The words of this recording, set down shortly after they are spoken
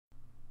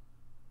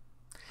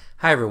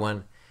Hi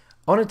everyone.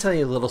 I want to tell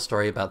you a little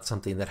story about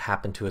something that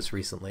happened to us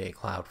recently at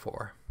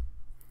Cloud4.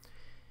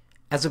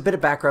 As a bit of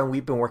background,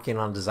 we've been working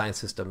on design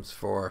systems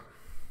for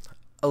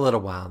a little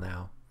while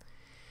now.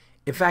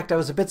 In fact, I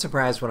was a bit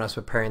surprised when I was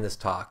preparing this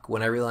talk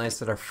when I realized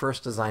that our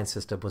first design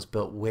system was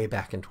built way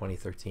back in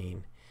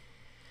 2013.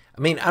 I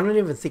mean, I don't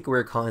even think we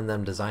were calling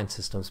them design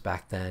systems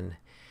back then,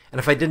 and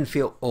if I didn't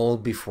feel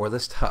old before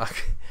this talk,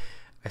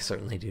 I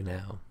certainly do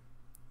now.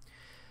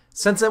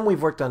 Since then,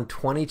 we've worked on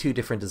 22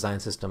 different design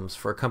systems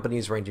for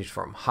companies ranging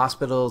from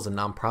hospitals and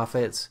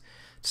nonprofits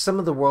to some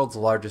of the world's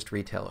largest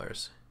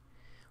retailers.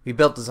 We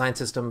built design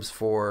systems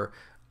for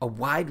a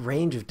wide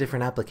range of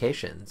different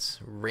applications,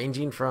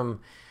 ranging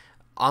from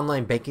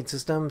online banking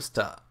systems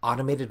to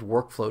automated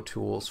workflow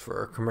tools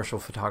for commercial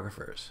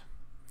photographers.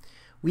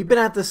 We've been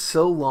at this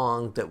so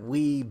long that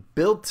we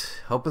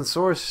built, open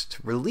sourced,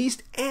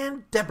 released,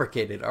 and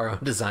deprecated our own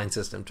design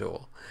system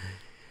tool.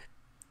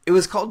 It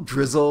was called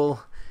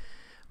Drizzle.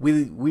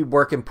 We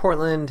work in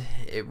Portland.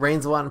 It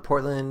rains a lot in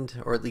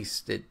Portland, or at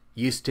least it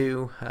used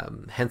to,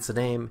 hence the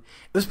name.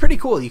 It was pretty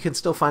cool. You can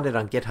still find it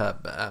on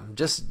GitHub.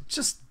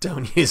 Just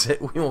don't use it.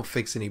 We won't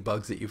fix any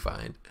bugs that you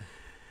find.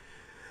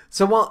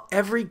 So while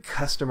every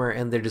customer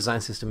and their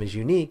design system is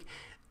unique,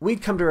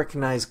 we'd come to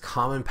recognize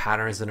common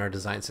patterns in our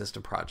design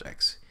system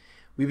projects.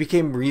 We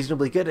became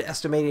reasonably good at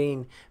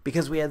estimating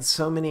because we had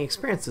so many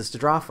experiences to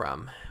draw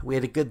from. We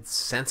had a good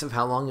sense of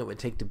how long it would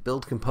take to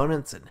build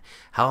components and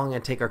how long it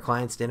would take our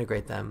clients to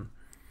integrate them.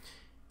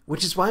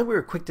 Which is why we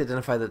were quick to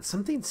identify that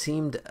something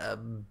seemed a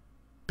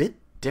bit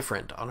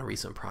different on a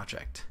recent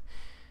project.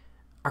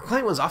 Our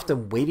client was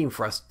often waiting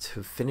for us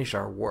to finish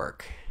our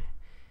work.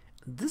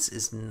 This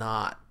is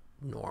not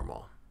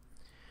normal.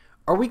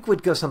 Our week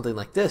would go something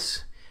like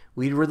this.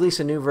 We'd release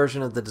a new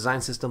version of the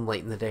design system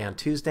late in the day on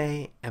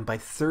Tuesday, and by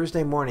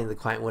Thursday morning the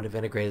client would have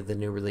integrated the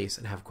new release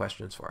and have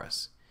questions for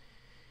us.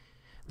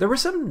 There were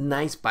some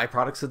nice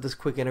byproducts of this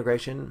quick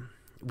integration.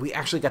 We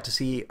actually got to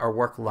see our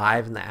work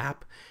live in the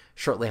app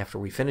shortly after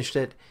we finished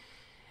it,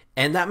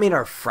 and that made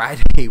our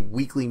Friday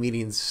weekly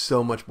meetings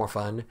so much more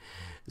fun.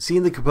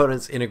 Seeing the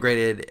components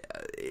integrated,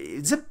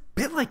 it's a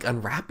bit like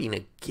unwrapping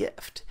a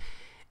gift.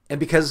 And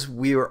because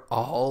we were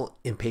all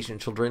impatient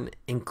children,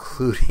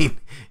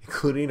 including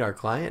our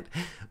client,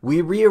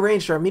 we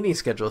rearranged our meeting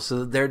schedule so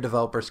that their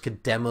developers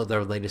could demo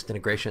their latest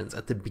integrations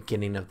at the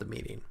beginning of the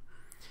meeting.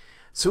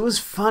 So it was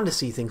fun to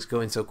see things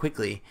going so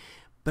quickly,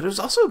 but it was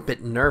also a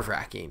bit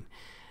nerve-wracking.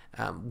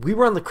 We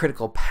were on the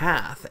critical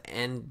path,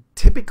 and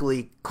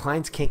typically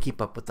clients can't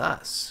keep up with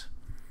us.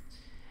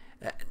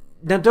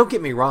 Now, don't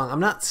get me wrong. I'm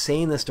not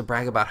saying this to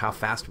brag about how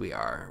fast we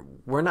are.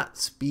 We're not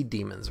speed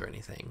demons or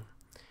anything.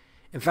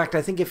 In fact,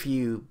 I think if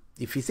you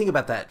think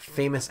about that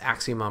famous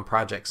axiom on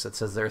projects that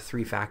says there are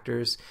three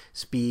factors,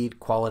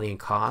 speed, quality, and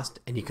cost,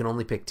 and you can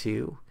only pick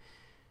two,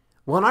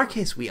 well, in our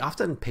case, we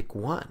often pick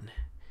one.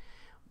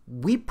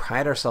 We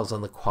pride ourselves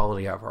on the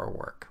quality of our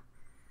work.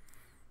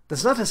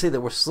 That's not to say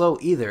that we're slow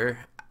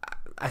either.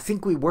 I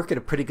think we work at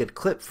a pretty good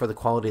clip for the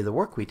quality of the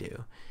work we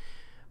do.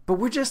 But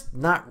we're just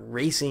not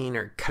racing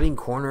or cutting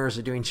corners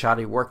or doing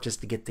shoddy work just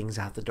to get things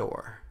out the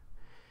door.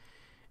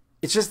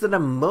 It's just that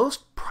on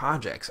most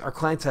projects, our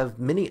clients have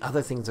many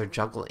other things they're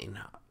juggling.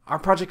 Our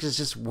project is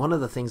just one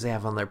of the things they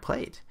have on their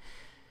plate.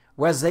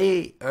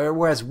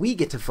 Whereas we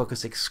get to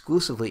focus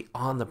exclusively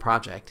on the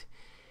project.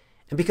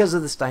 And because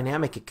of this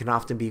dynamic, it can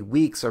often be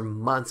weeks or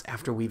months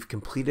after we've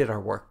completed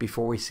our work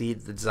before we see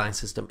the design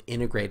system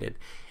integrated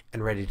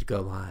and ready to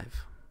go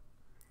live.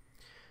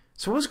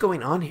 So what's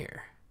going on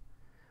here?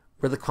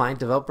 Were the client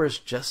developers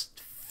just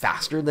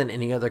faster than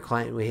any other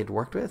client we had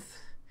worked with?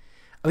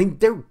 I mean,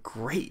 they're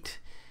great.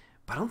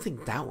 I don't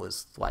think that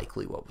was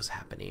likely what was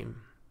happening.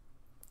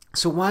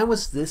 So why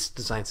was this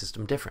design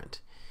system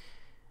different?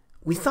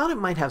 We thought it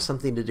might have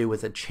something to do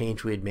with a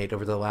change we had made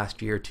over the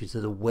last year or two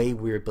to the way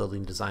we were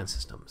building design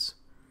systems.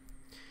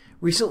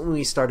 Recently,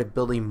 we started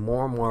building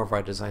more and more of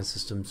our design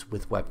systems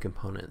with web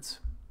components.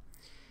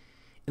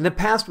 In the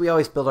past, we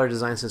always built our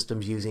design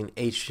systems using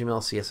HTML,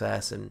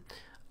 CSS, and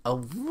a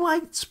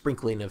light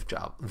sprinkling of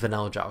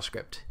vanilla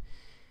JavaScript.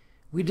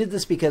 We did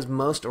this because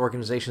most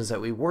organizations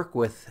that we work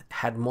with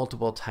had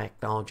multiple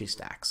technology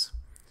stacks.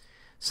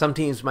 Some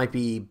teams might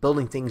be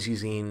building things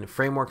using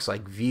frameworks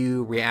like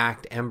Vue,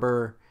 React,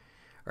 Ember,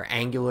 or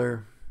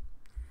Angular.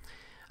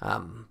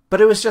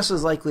 But it was just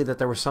as likely that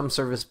there was some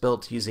service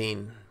built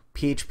using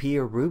PHP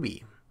or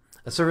Ruby,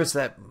 a service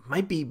that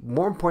might be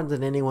more important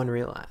than anyone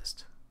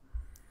realized.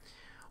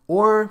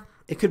 Or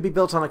it could be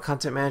built on a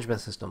content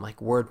management system like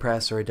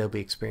WordPress or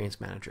Adobe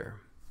Experience Manager.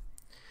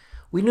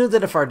 We knew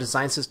that if our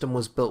design system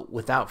was built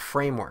without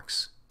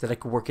frameworks, that it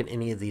could work in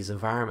any of these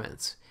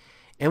environments.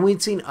 And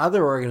we'd seen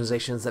other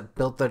organizations that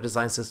built their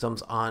design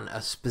systems on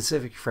a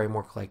specific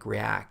framework like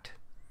React.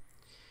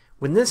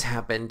 When this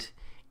happened,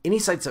 any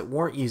sites that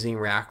weren't using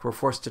React were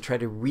forced to try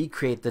to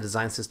recreate the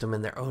design system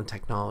in their own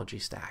technology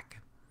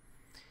stack.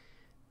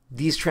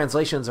 These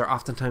translations are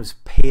oftentimes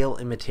pale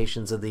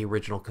imitations of the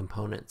original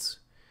components.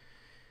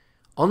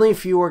 Only a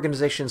few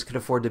organizations could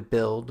afford to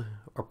build,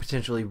 or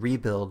potentially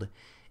rebuild,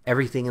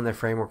 everything in their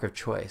framework of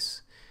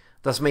choice,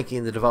 thus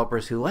making the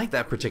developers who like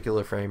that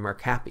particular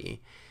framework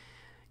happy.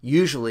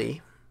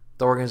 Usually,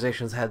 the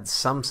organizations had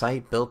some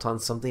site built on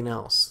something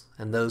else,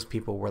 and those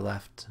people were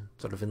left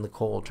sort of in the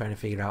cold trying to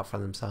figure it out for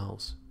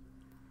themselves.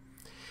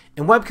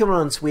 In Web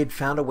Components, we had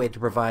found a way to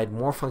provide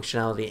more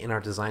functionality in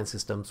our design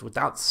systems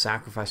without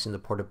sacrificing the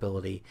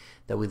portability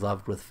that we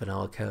loved with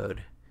vanilla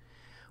code.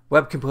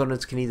 Web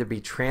Components can either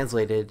be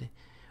translated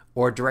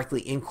or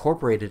directly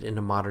incorporated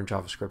into modern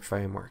JavaScript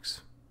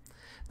frameworks.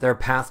 There are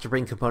paths to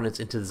bring components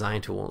into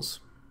design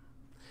tools,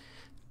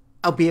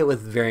 albeit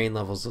with varying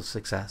levels of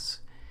success.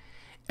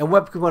 And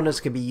Web Components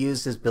can be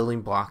used as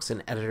building blocks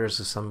in editors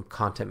of some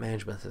content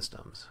management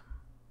systems.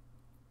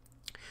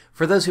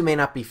 For those who may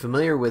not be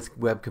familiar with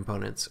Web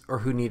Components or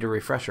who need a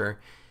refresher,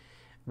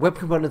 Web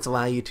Components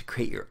allow you to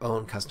create your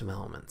own custom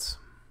elements.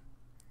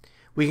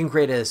 We can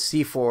create a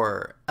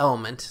C4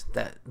 element,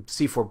 that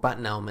C4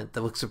 button element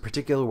that looks a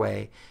particular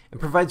way and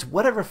provides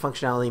whatever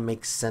functionality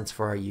makes sense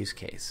for our use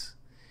case.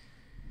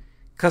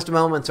 Custom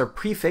elements are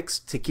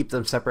prefixed to keep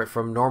them separate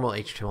from normal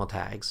HTML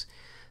tags,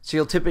 so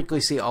you'll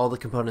typically see all the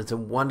components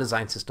in one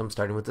design system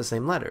starting with the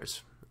same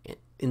letters.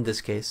 In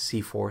this case,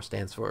 C4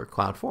 stands for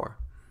Cloud 4.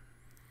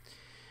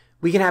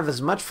 We can have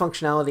as much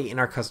functionality in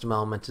our custom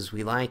element as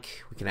we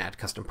like. We can add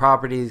custom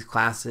properties,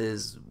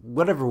 classes,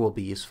 whatever will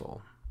be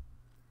useful.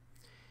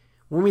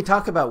 When we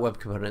talk about Web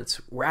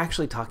Components, we're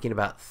actually talking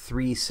about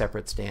three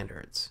separate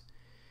standards.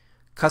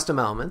 Custom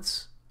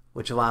elements,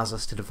 which allows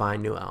us to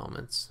define new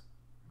elements,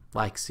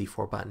 like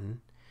C4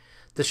 button.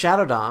 The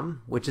shadow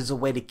DOM, which is a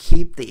way to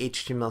keep the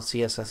HTML,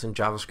 CSS, and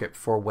JavaScript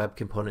for Web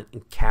Component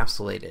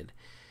encapsulated,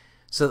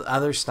 so that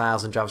other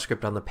styles in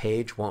JavaScript on the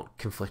page won't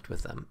conflict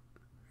with them.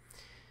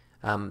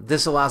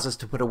 This allows us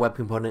to put a Web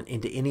Component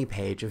into any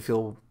page and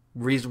feel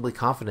reasonably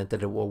confident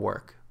that it will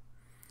work.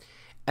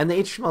 And the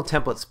HTML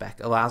template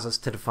spec allows us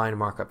to define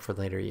markup for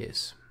later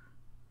use.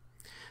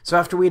 So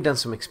after we had done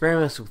some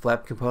experiments with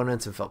Web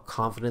Components and felt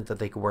confident that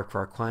they could work for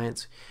our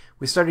clients,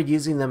 we started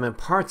using them in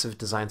parts of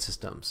design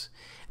systems.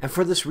 And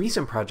for this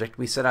recent project,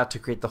 we set out to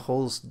create the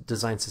whole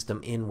design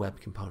system in Web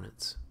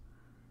Components.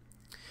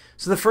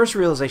 So the first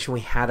realization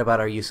we had about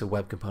our use of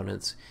Web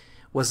Components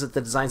was that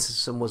the design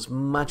system was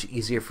much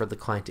easier for the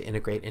client to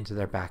integrate into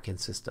their backend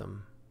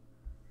system.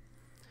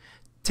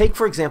 Take,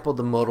 for example,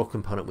 the modal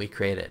component we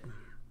created.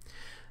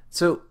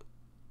 So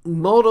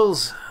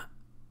modals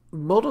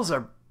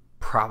are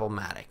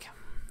problematic.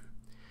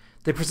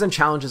 They present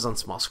challenges on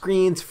small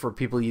screens for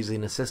people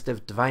using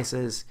assistive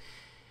devices.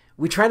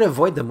 We try to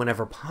avoid them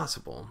whenever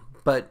possible,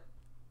 but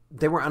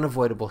they were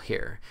unavoidable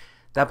here.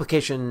 The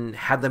application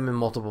had them in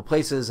multiple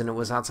places, and it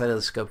was outside of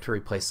the scope to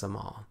replace them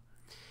all.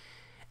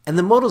 And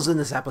the modals in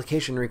this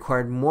application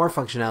required more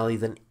functionality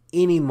than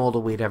any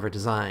modal we'd ever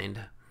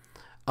designed.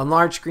 On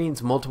large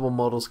screens, multiple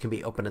modals can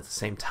be open at the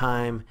same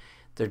time.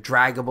 They're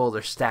draggable,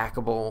 they're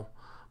stackable.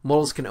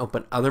 Modals can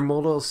open other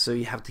modals, so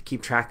you have to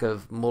keep track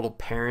of modal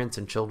parents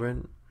and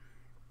children.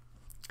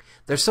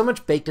 There's so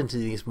much baked into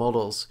these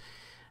modals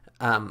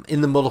in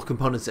the modal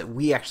components that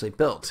we actually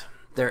built.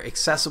 They're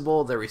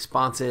accessible, they're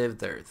responsive,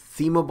 they're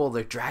themable,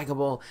 they're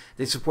draggable.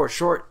 They support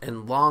short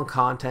and long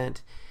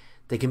content.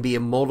 They can be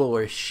a modal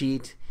or a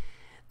sheet.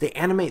 They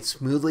animate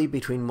smoothly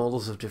between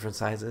modals of different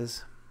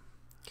sizes.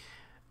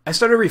 I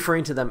started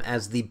referring to them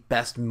as the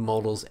best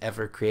modals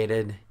ever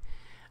created.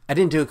 I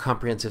didn't do a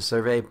comprehensive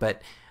survey,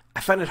 but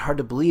I find it hard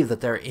to believe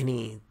that there are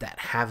any that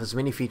have as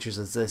many features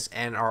as this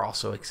and are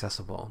also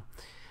accessible.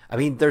 I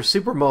mean, they're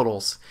super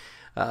modals.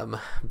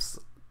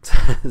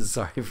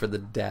 Sorry for the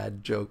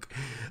dad joke.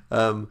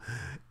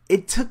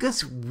 It took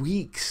us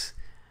weeks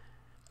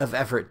of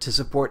effort to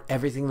support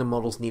everything the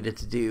modals needed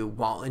to do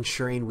while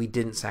ensuring we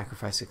didn't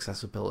sacrifice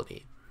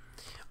accessibility.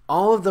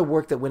 All of the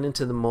work that went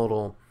into the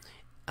modal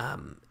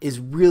is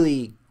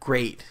really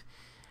great.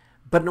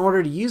 But in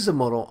order to use the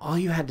modal, all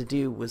you had to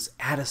do was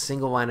add a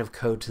single line of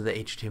code to the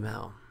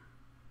HTML.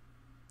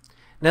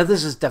 Now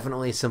this is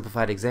definitely a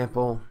simplified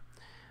example.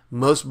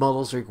 Most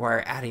modals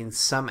require adding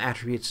some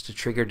attributes to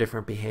trigger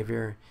different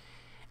behavior,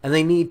 and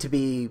they need to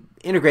be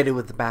integrated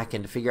with the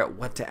backend to figure out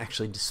what to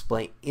actually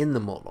display in the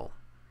modal.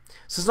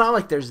 So it's not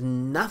like there's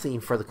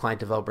nothing for the client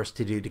developers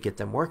to do to get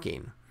them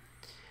working.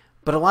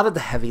 But a lot of the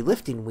heavy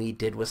lifting we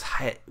did was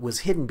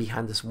hidden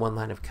behind this one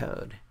line of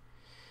code.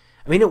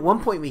 I mean, at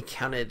one point we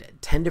counted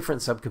 10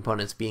 different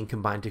subcomponents being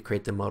combined to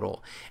create the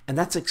modal, and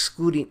that's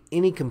excluding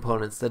any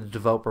components that a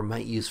developer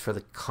might use for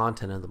the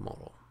content of the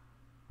modal.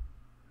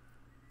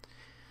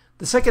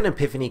 The second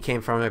epiphany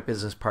came from our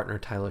business partner,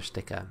 Tyler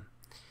Sticka.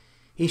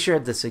 He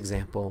shared this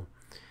example.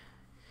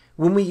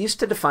 When we used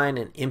to define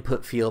an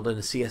input field in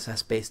a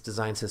CSS-based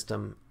design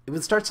system, it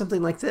would start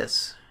something like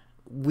this.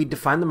 We'd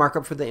define the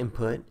markup for the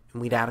input,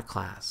 and we'd add a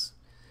class.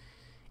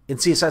 In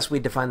CSS,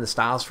 we'd define the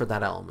styles for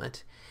that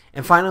element.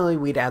 And finally,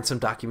 we'd add some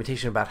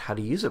documentation about how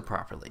to use it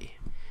properly.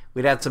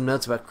 We'd add some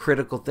notes about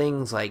critical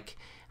things like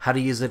how to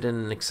use it in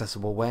an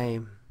accessible way.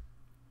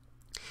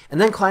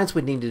 And then clients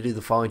would need to do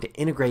the following to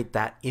integrate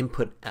that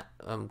input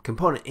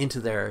component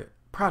into their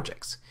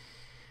projects.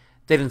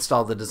 They'd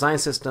install the design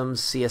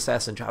systems,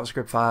 CSS and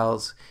JavaScript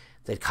files.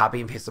 They'd copy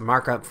and paste the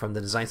markup from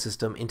the design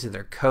system into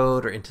their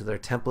code or into their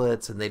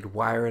templates, and they'd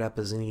wire it up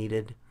as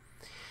needed.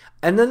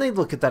 And then they'd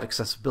look at that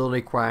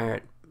accessibility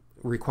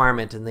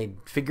requirement and they'd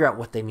figure out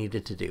what they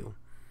needed to do.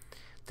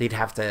 They'd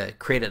have to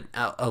create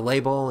a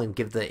label and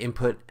give the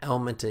input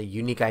element a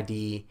unique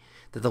ID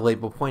that the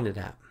label pointed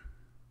at.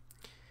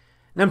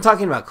 Now I'm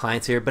talking about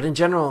clients here, but in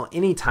general,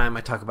 anytime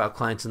I talk about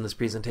clients in this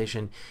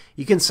presentation,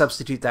 you can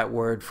substitute that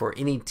word for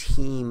any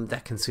team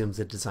that consumes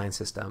the design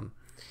system.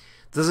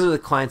 Those are the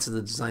clients of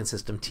the design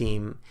system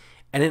team,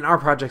 and in our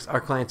projects,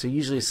 our clients are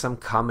usually some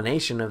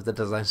combination of the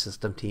design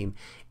system team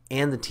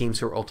and the teams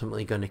who are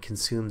ultimately going to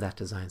consume that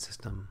design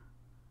system.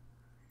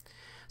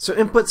 So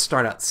inputs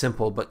start out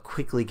simple, but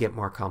quickly get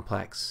more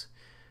complex.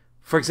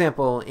 For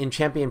example, in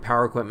Champion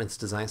Power Equipment's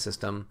design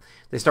system,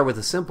 they start with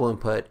a simple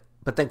input,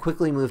 but then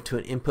quickly move to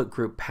an input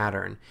group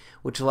pattern,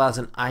 which allows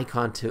an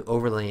icon to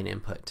overlay an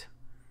input.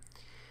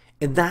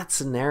 In that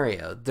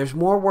scenario, there's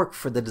more work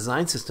for the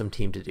design system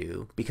team to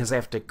do because they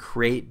have to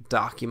create,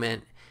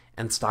 document,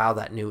 and style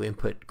that new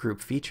input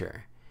group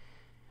feature.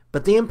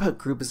 But the input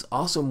group is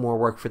also more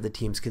work for the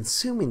teams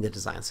consuming the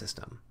design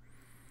system.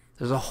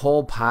 There's a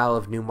whole pile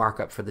of new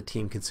markup for the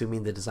team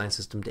consuming the design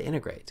system to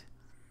integrate.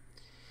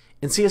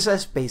 In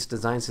CSS-based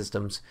design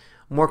systems,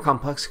 more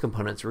complex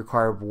components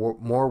require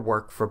more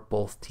work for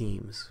both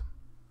teams.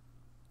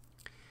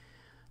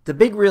 The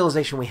big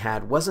realization we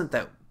had wasn't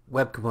that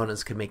web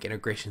components could make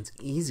integrations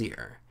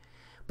easier,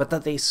 but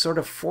that they sort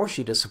of force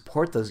you to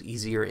support those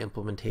easier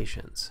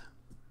implementations.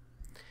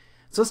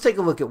 So let's take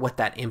a look at what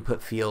that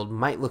input field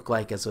might look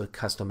like as a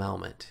custom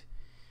element.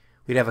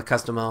 We'd have a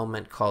custom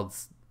element called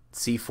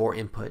C4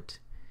 input.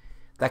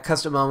 That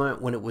custom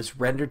element, when it was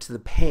rendered to the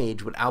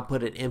page, would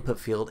output an input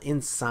field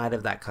inside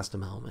of that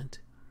custom element.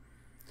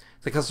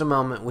 The custom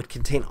element would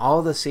contain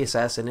all the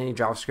CSS and any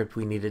JavaScript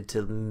we needed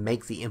to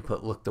make the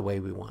input look the way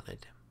we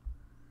wanted.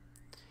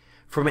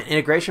 From an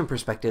integration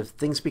perspective,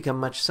 things become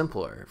much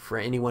simpler for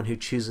anyone who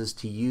chooses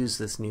to use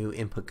this new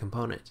input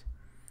component.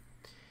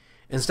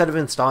 Instead of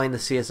installing the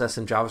CSS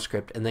and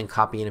JavaScript and then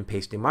copying and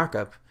pasting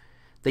markup,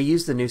 they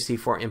use the new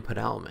C4 input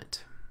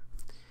element.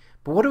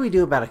 But what do we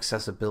do about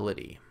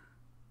accessibility?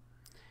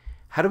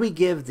 How do we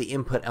give the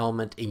input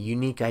element a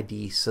unique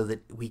ID so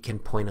that we can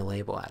point a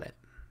label at it?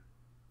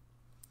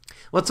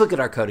 Let's look at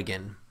our code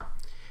again.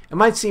 It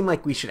might seem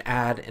like we should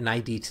add an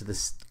ID to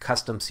this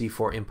custom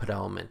C4 input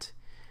element,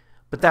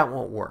 but that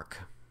won't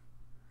work.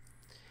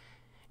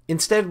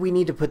 Instead, we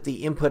need to put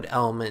the input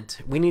element,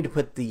 we need to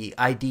put the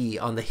ID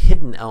on the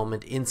hidden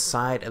element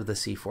inside of the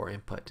C4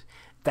 input.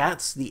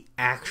 That's the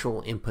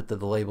actual input that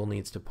the label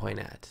needs to point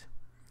at.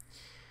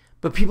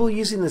 But people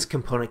using this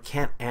component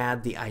can't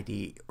add the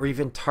ID or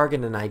even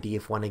target an ID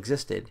if one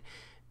existed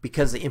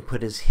because the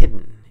input is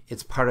hidden.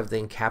 It's part of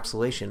the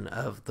encapsulation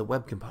of the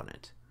web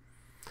component.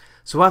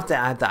 So we'll have to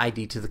add the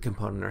ID to the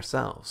component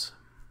ourselves.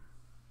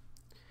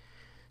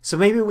 So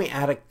maybe we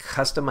add a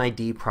custom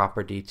ID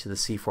property to the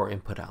C4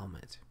 input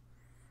element.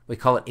 We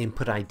call it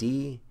input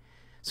ID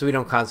so we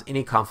don't cause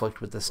any conflict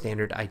with the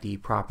standard ID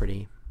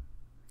property.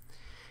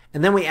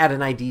 And then we add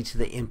an ID to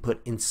the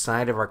input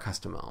inside of our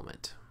custom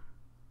element.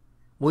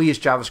 We'll use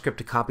JavaScript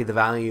to copy the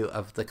value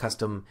of the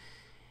custom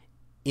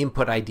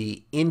input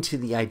ID into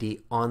the ID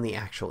on the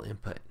actual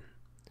input.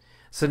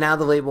 So now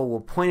the label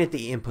will point at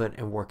the input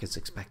and work as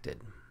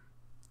expected.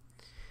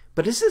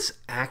 But is this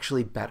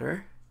actually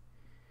better?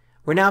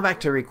 We're now back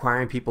to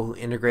requiring people who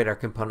integrate our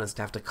components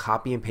to have to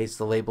copy and paste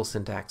the label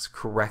syntax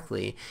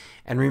correctly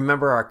and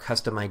remember our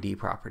custom ID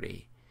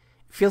property.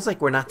 It feels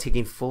like we're not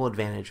taking full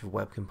advantage of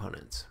web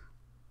components.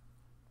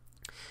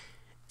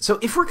 So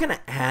if we're going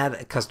to add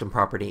a custom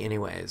property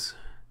anyways,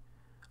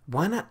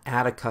 why not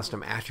add a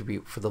custom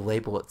attribute for the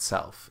label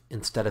itself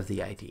instead of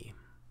the ID?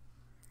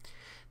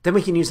 Then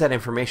we can use that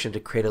information to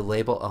create a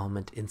label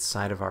element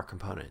inside of our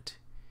component.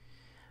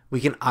 We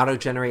can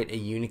auto-generate a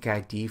unique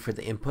ID for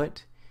the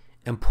input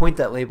and point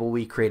that label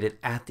we created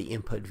at the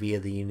input via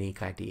the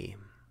unique ID.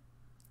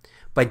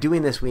 By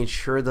doing this, we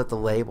ensure that the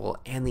label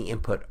and the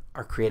input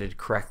are created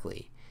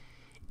correctly,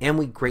 and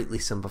we greatly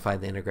simplify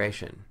the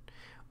integration.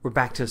 We're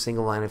back to a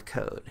single line of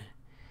code.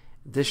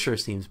 This sure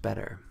seems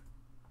better.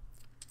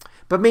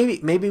 But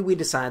maybe we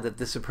decide that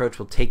this approach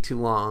will take too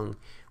long.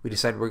 We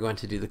decide we're going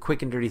to do the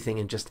quick and dirty thing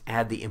and just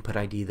add the input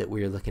ID that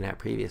we were looking at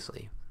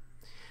previously.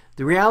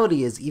 The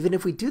reality is, even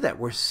if we do that,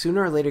 we're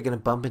sooner or later going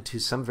to bump into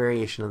some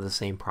variation of the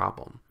same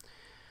problem.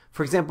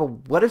 For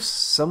example, what if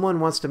someone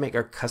wants to make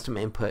our custom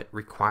input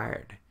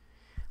required?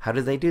 How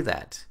do they do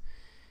that?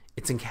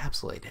 It's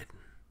encapsulated.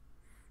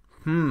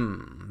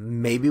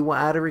 Maybe we'll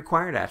add a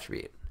required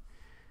attribute.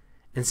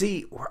 And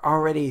see, we're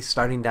already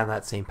starting down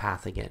that same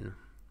path again.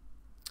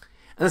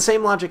 And the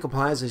same logic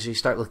applies as you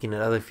start looking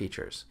at other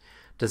features.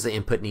 Does the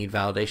input need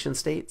validation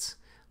states?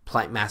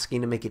 Polite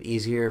masking to make it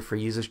easier for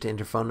users to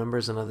enter phone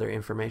numbers and other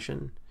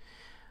information?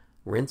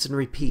 Rinse and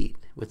repeat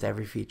with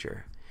every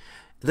feature.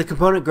 The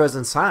component grows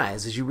in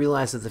size as you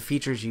realize that the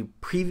features you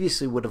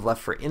previously would have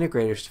left for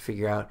integrators to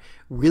figure out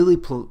really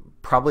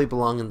probably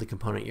belong in the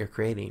component you're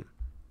creating.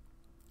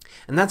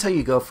 And that's how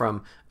you go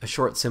from a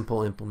short,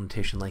 simple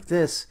implementation like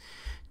this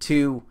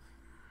to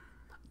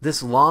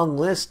this long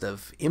list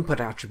of input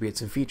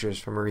attributes and features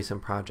from a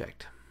recent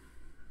project.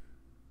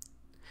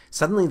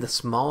 Suddenly, the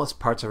smallest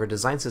parts of our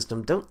design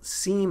system don't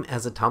seem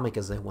as atomic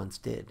as they once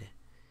did.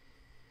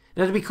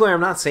 Now, to be clear, I'm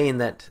not saying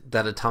that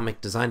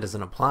atomic design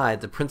doesn't apply.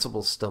 The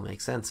principles still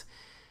make sense.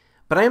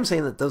 But I am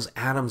saying that those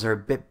atoms are a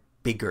bit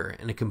bigger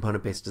in a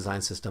component-based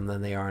design system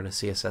than they are in a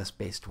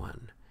CSS-based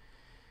one.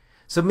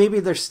 So maybe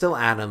they're still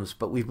atoms,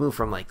 but we've moved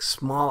from like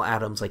small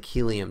atoms like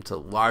helium to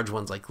large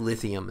ones like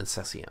lithium and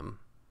cesium.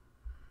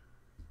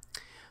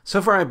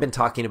 So far I've been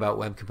talking about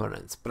web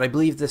components, but I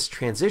believe this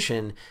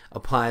transition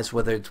applies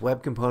whether it's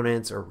web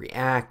components or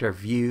React or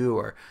Vue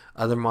or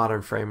other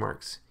modern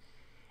frameworks.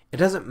 It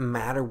doesn't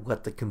matter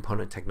what the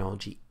component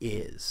technology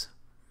is.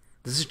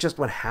 This is just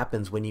what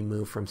happens when you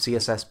move from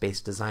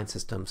CSS-based design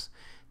systems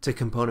to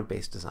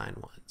component-based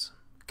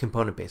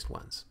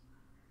ones.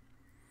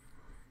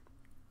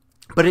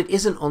 But it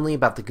isn't only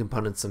about the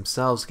components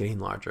themselves getting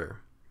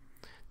larger.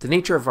 The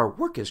nature of our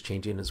work is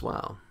changing as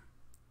well.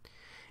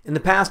 In the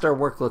past, our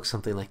work looked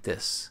something like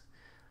this.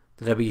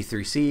 The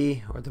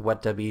W3C, or the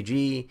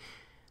WWG,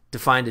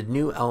 defined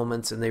new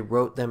elements and they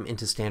wrote them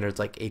into standards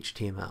like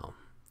HTML.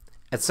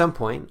 At some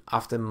point,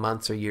 often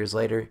months or years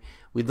later,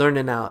 we'd learn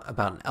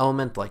about an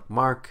element like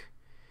mark.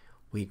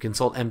 We'd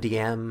consult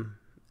MDM,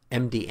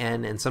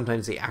 MDN, and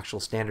sometimes the actual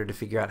standard to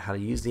figure out how to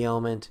use the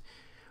element.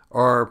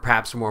 Or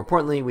perhaps more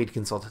importantly, we'd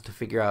consult it to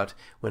figure out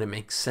when it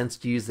makes sense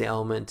to use the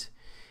element,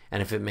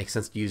 and if it makes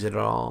sense to use it at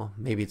all.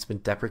 Maybe it's been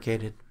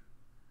deprecated.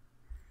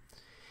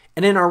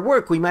 And in our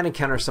work, we might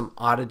encounter some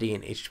oddity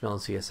in HTML and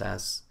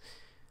CSS.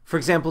 For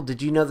example,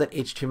 did you know that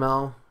in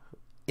HTML,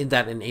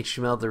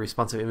 the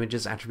responsive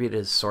images attribute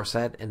is source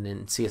set, and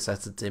in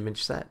CSS, it's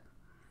image set?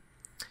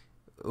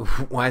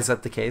 Why is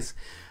that the case?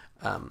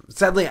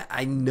 Sadly,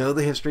 I know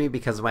the history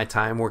because of my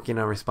time working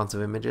on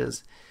responsive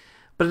images,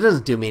 but it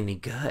doesn't do me any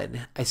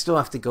good. I still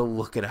have to go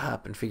look it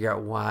up and figure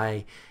out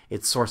why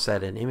it's source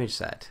set and image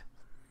set.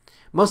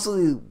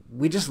 Mostly,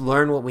 we just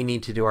learn what we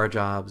need to do our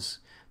jobs,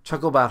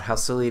 chuckle about how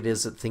silly it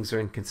is that things are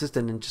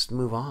inconsistent, and just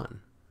move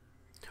on.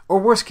 Or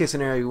worst case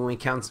scenario, when we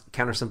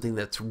counter something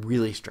that's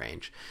really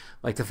strange,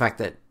 like the fact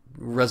that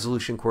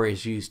resolution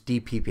queries use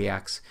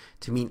dppx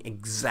to mean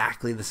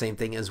exactly the same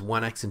thing as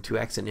 1x and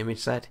 2x in image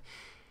set,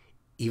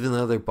 even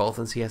though they're both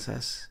in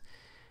CSS.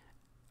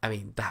 I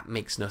mean, that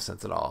makes no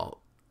sense at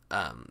all.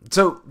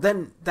 So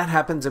then that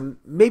happens, and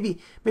maybe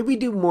we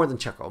do more than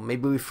chuckle.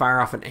 Maybe we fire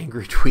off an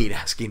angry tweet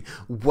asking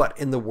what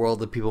in the world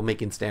the people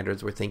making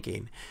standards were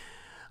thinking.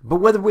 But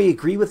whether we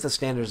agree with the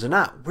standards or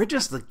not, we're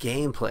just the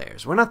game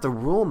players. We're not the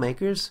rule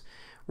makers.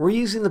 We're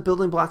using the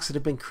building blocks that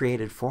have been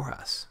created for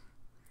us.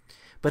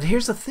 But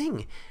here's the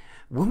thing.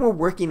 When we're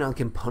working on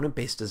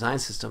component-based design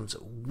systems,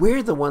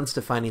 we're the ones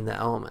defining the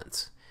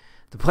elements.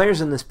 The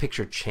players in this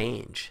picture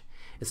change.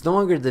 It's no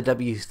longer the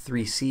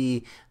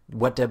W3C,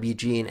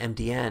 WWG, and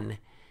MDN.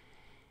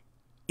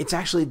 It's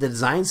actually the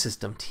design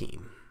system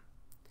team,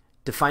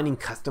 defining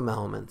custom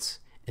elements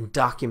and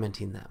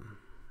documenting them.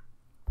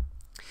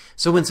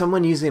 So when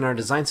someone using our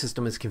design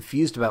system is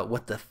confused about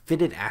what the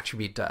fitted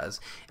attribute does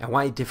and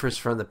why it differs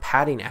from the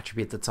padding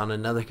attribute that's on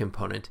another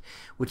component,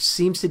 which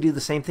seems to do the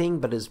same thing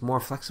but is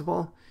more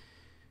flexible,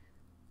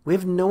 we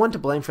have no one to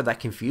blame for that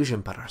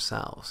confusion but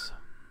ourselves.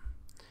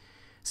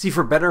 See,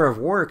 for better or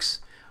worse,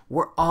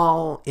 we're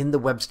all in the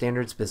web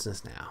standards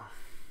business now.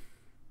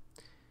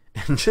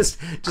 And just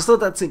let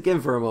that sink in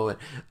for a moment.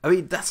 I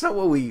mean, that's not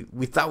what we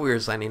thought we were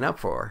signing up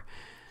for.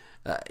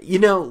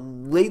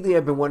 Lately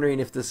I've been wondering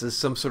if this is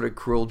some sort of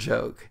cruel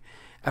joke.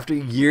 After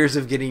years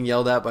of getting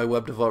yelled at by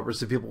web developers,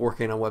 the people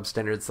working on web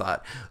standards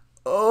thought,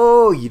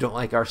 oh, you don't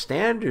like our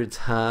standards,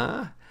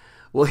 huh?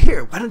 Well,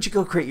 here, why don't you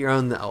go create your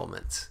own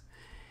elements?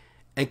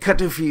 And cut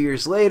to a few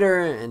years later,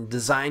 and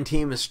design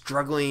team is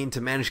struggling to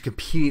manage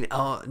competing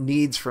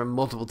needs from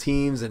multiple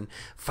teams and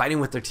fighting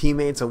with their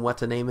teammates on what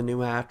to name a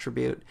new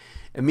attribute.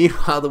 And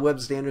meanwhile, the web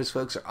standards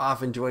folks are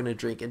off enjoying a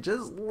drink and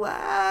just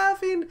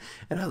laughing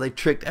at how they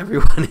tricked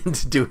everyone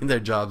into doing their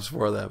jobs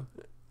for them.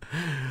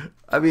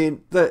 I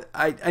mean,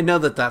 I know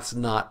that that's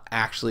not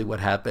actually what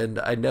happened.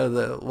 I know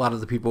that a lot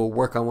of the people who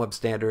work on web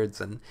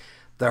standards and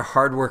they're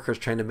hard workers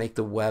trying to make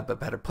the web a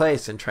better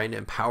place and trying to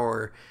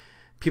empower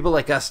people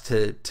like us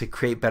to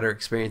create better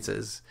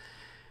experiences.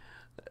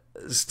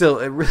 Still,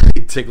 it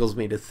really tickles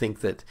me to think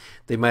that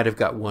they might have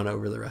got one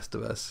over the rest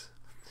of us.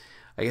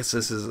 I guess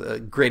this is a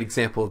great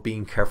example of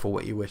being careful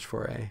what you wish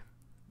for, eh?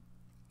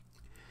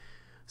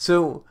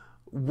 So,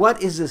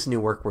 what is this new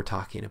work we're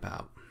talking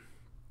about?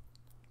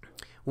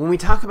 When we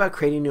talk about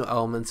creating new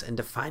elements and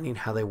defining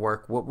how they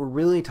work, what we're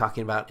really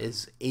talking about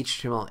is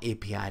HTML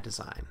API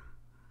design.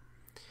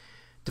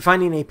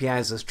 Defining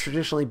APIs has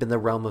traditionally been the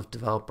realm of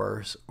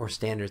developers or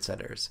standard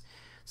setters.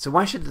 So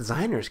why should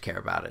designers care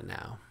about it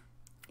now?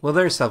 Well,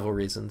 there are several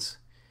reasons.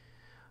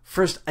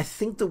 First, I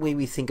think the way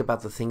we think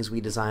about the things we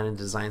design in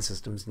design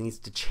systems needs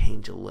to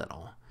change a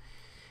little.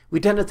 We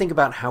tend to think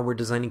about how we're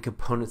designing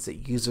components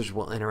that users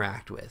will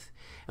interact with,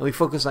 and we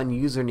focus on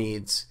user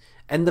needs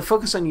And the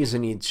focus on user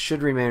needs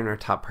should remain our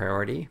top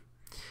priority.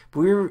 But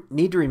we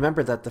need to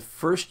remember that the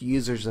first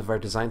users of our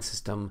design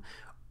system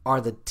are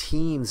the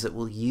teams that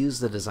will use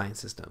the design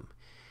system.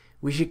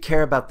 We should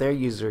care about their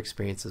user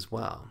experience as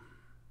well.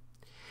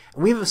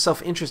 And we have a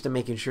self-interest in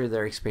making sure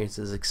their experience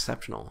is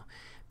exceptional,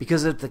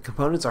 because if the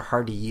components are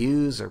hard to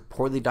use or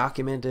poorly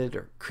documented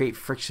or create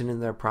friction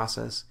in their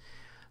process,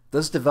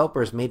 those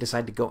developers may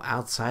decide to go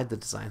outside the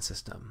design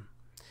system.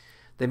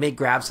 They may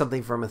grab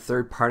something from a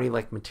third party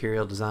like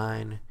Material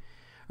Design,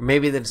 or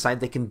maybe they decide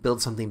they can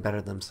build something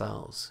better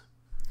themselves.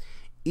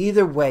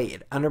 Either way,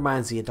 it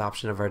undermines the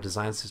adoption of our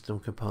design system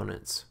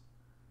components.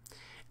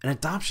 And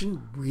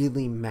adoption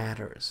really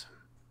matters.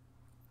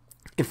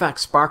 In fact,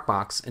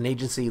 Sparkbox, an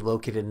agency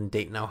located in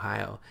Dayton,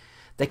 Ohio,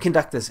 they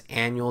conduct this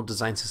annual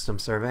design system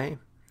survey.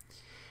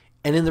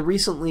 And in the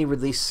recently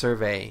released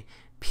survey,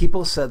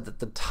 people said that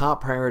the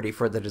top priority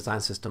for the design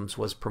systems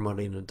was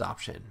promoting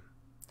adoption.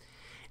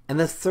 And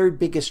the third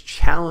biggest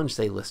challenge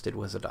they listed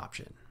was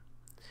adoption.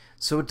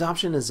 So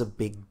adoption is a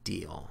big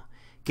deal.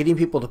 Getting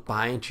people to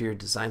buy into your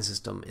design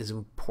system is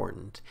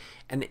important.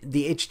 And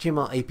the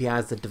HTML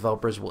APIs that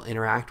developers will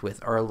interact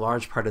with are a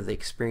large part of the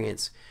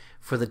experience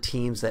for the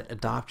teams that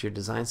adopt your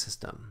design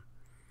system.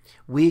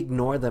 We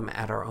ignore them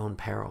at our own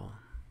peril.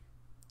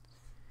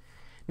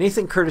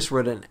 Nathan Curtis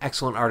wrote an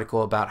excellent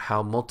article about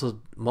how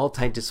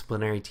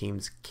multidisciplinary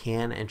teams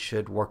can and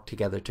should work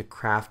together to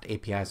craft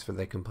APIs for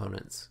their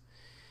components.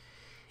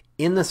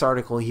 In this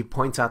article, he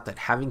points out that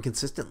having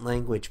consistent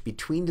language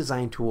between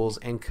design tools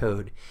and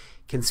code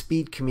can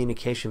speed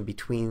communication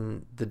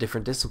between the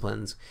different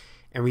disciplines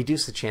and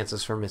reduce the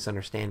chances for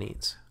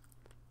misunderstandings.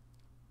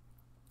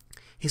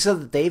 He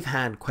said that they've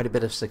had quite a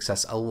bit of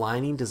success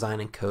aligning design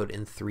and code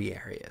in 3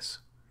 areas.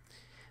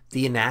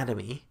 The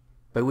anatomy,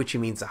 by which he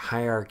means a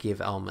hierarchy of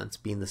elements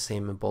being the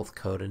same in both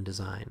code and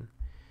design.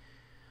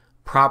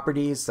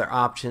 Properties and their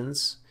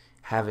options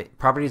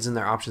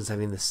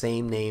having the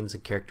same names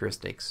and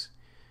characteristics.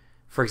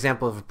 For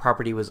example, if a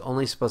property was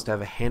only supposed to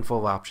have a handful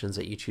of options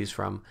that you choose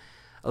from,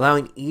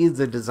 allowing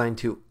either design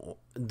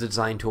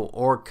tool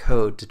or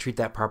code to treat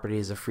that property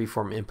as a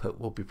free-form input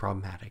will be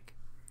problematic.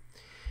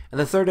 And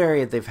the third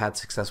area they've had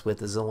success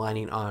with is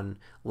aligning on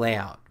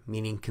layout,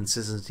 meaning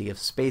consistency of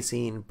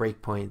spacing,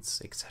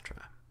 breakpoints,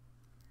 etc.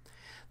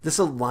 This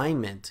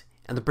alignment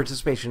and the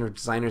participation of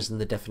designers in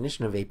the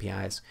definition of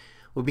APIs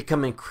will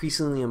become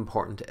increasingly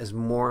important as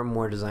more and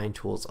more design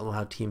tools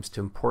allow teams to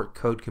import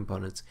code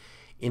components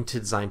into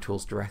design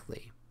tools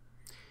directly.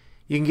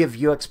 You can give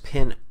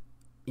UXPin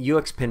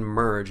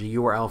merge a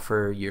URL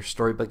for your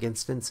Storybook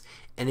instance,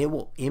 and it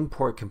will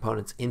import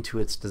components into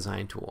its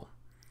design tool.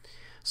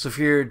 So if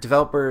your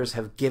developers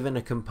have given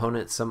a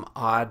component some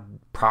odd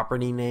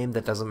property name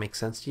that doesn't make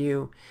sense to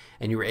you,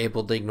 and you were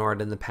able to ignore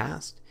it in the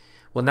past,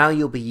 well, now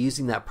you'll be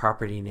using that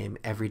property name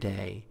every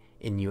day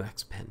in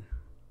UXPin.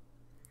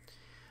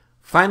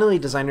 Finally,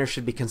 designers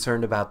should be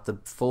concerned about the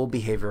full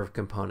behavior of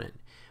component,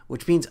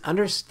 which means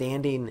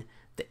understanding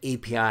the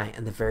API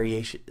and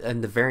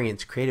the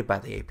variants created by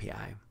the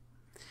API.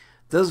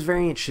 Those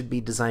variants should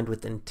be designed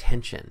with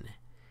intention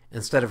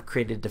instead of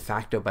created de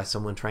facto by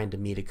someone trying to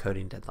meet a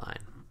coding deadline.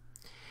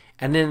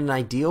 And in an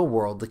ideal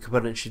world, the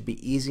component should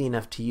be easy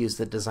enough to use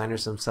that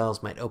designers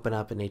themselves might open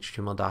up an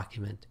HTML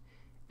document,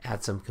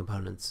 add some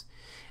components,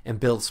 and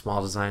build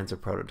small designs or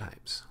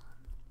prototypes.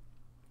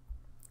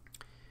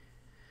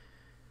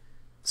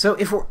 So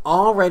if we're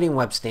all writing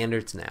web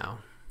standards now,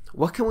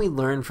 what can we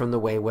learn from the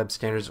way web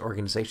standards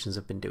organizations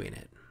have been doing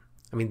it?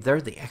 I mean, they're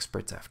the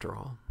experts after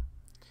all.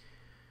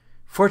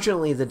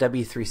 Fortunately, the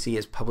W3C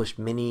has published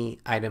many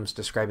items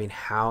describing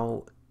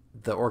how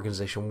the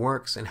organization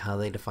works and how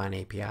they define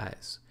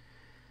APIs.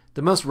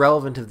 The most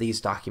relevant of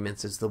these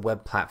documents is the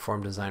Web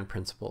Platform Design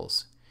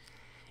Principles.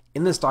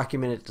 In this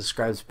document, it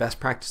describes best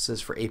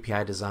practices for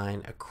API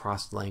design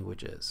across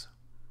languages.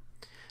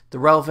 The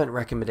relevant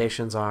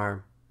recommendations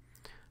are: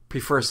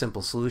 prefer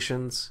simple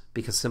solutions,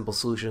 because simple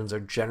solutions are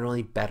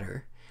generally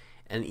better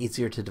and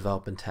easier to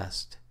develop and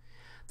test.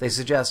 They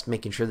suggest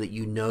making sure that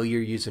you know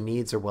your user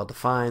needs are well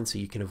defined so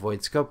you can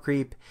avoid scope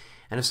creep,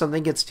 and if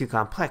something gets too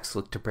complex,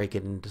 look to break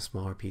it into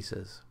smaller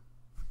pieces.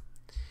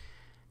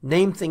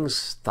 Name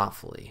things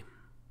thoughtfully.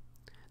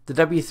 The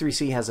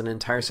W3C has an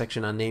entire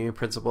section on naming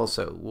principles,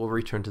 so we'll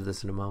return to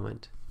this in a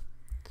moment.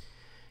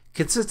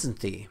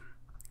 Consistency.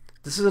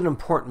 This is an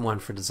important one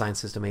for design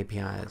system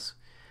APIs.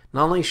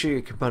 Not only should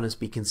your components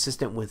be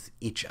consistent with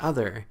each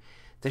other,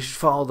 they should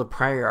follow the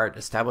prior art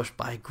established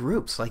by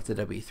groups like the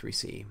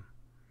W3C.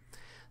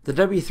 The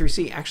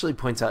W3C actually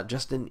points out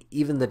just in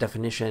even the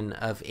definition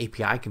of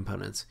API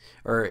components,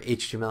 or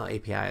HTML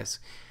APIs,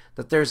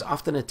 that there's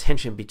often a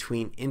tension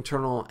between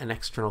internal and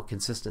external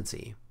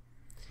consistency.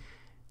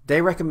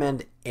 They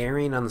recommend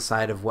erring on the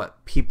side of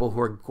what people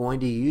who are going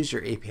to use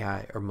your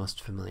API are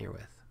most familiar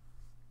with.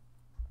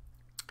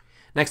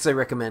 Next, they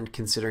recommend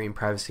considering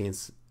privacy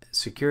and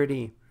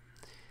security.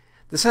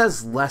 This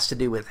has less to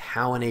do with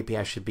how an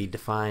API should be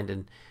defined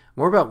and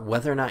more about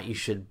whether or not you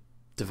should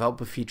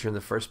develop a feature in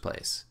the first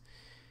place.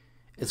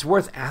 It's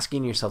worth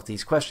asking yourself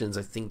these questions.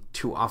 I think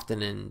too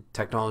often in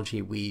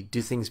technology we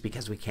do things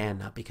because we can,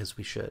 not because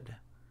we should.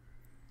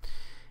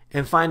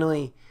 And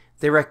finally,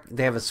 they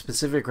have a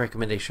specific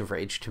recommendation for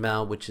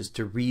HTML, which is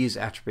to reuse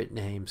attribute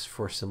names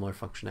for similar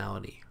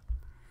functionality.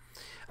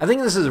 I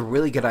think this is a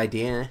really good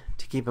idea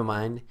to keep in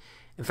mind.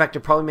 In fact, it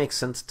probably makes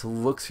sense to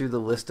look through the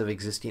list of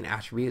existing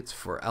attributes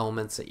for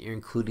elements that you're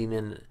including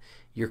in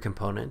your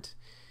component.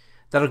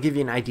 That'll give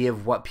you an idea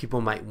of what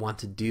people might want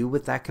to do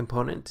with that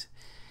component.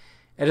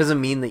 It doesn't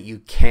mean that you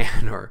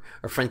can or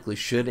frankly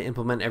should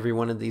implement every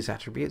one of these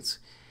attributes,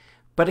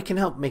 but it can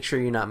help make sure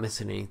you're not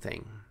missing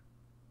anything.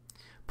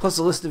 Plus,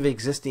 a list of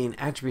existing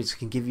attributes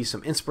can give you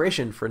some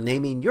inspiration for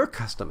naming your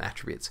custom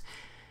attributes.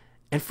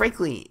 And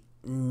frankly,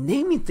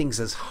 naming things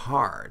is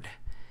hard.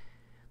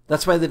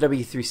 That's why the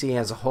W3C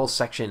has a whole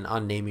section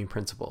on naming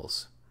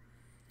principles.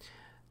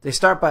 They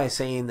start by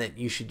saying that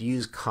you should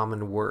use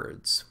common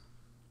words.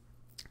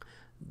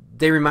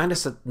 They remind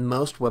us that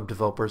most web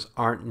developers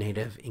aren't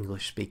native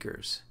English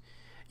speakers.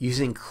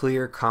 Using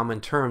clear, common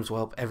terms will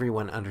help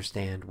everyone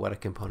understand what a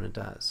component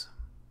does.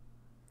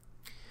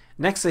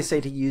 Next, they say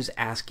to use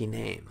ASCII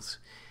names.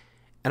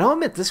 And I'll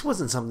admit this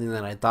wasn't something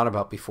that I thought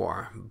about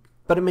before,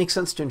 but it makes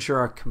sense to ensure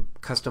our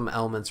custom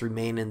elements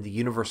remain in the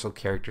universal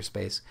character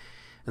space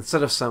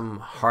instead of some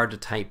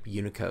hard-to-type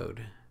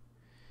Unicode.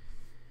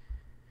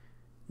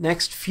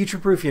 Next,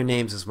 future-proof your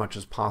names as much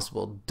as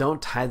possible.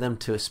 Don't tie them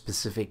to a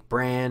specific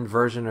brand,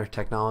 version, or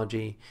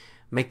technology.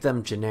 Make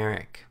them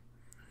generic.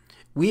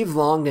 We've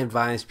long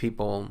advised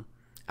people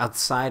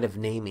outside of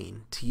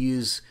naming to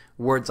use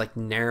words like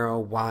narrow,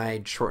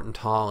 wide, short, and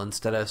tall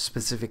instead of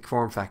specific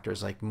form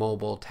factors like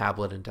mobile,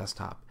 tablet, and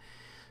desktop.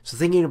 So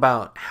thinking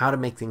about how to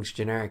make things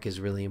generic is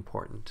really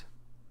important.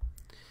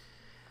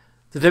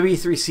 The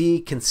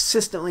W3C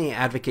consistently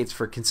advocates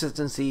for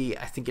consistency.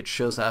 I think it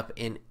shows up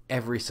in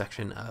every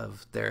section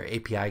of their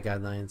API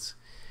guidelines,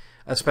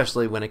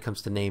 especially when it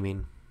comes to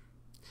naming.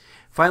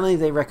 Finally,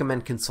 they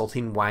recommend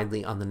consulting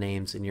widely on the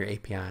names in your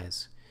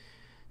APIs.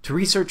 To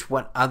research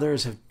what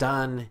others have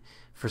done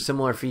for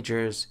similar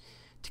features,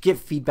 to get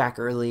feedback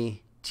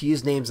early, to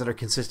use names that are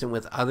consistent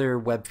with other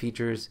web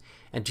features,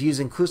 and to use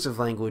inclusive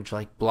language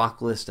like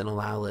block list and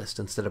allow list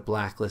instead of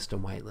blacklist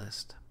and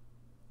whitelist.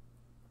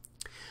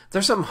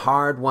 There's some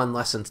hard-won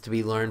lessons to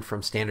be learned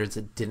from standards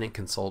that didn't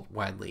consult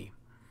widely.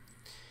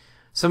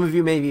 Some of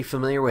you may be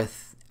familiar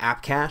with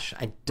AppCache.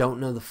 I don't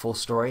know the full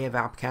story of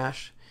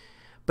AppCache,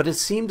 but it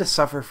seemed to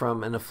suffer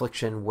from an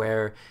affliction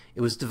where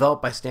it was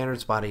developed by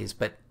standards bodies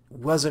but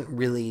wasn't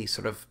really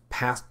sort of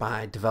passed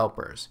by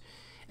developers.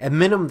 At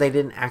minimum, they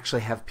didn't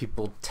actually have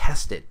people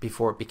test it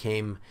before it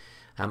became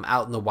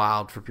out in the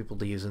wild for people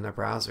to use in their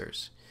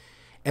browsers.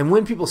 And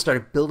when people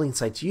started building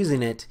sites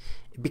using it,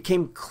 it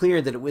became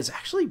clear that it was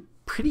actually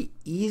pretty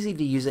easy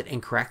to use it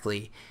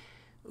incorrectly,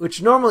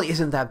 which normally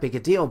isn't that big a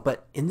deal,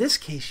 but in this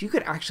case, you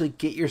could actually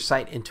get your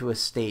site into a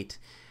state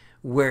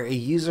where a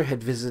user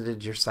had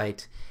visited your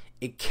site,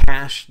 it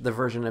cached the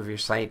version of your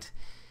site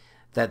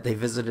that they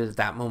visited at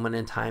that moment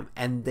in time,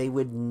 and they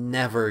would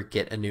never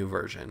get a new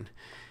version.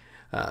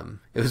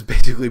 It was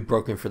basically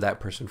broken for that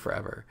person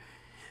forever.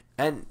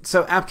 And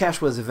so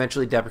AppCache was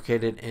eventually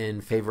deprecated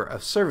in favor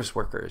of service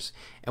workers.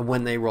 And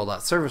when they rolled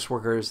out service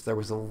workers, there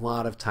was a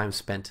lot of time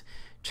spent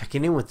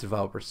checking in with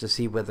developers to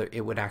see whether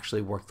it would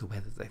actually work the way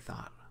that they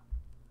thought.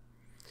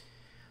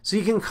 So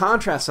you can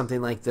contrast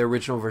something like the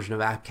original version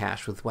of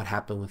AppCache with what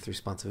happened with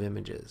responsive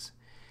images.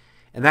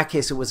 In that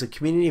case, it was a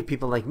community of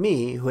people like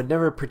me who had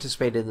never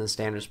participated in the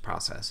standards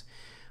process,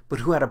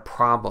 but who had a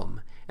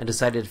problem and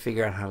decided to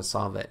figure out how to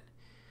solve it.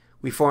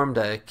 We formed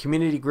a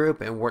community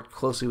group and worked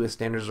closely with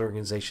standards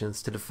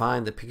organizations to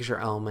define the picture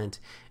element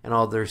and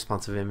all the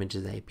responsive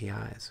images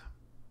APIs.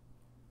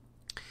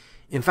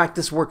 In fact,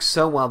 this worked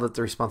so well that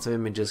the responsive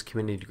images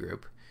community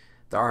group,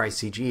 the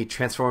RICG,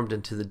 transformed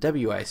into the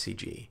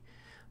WICG,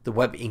 the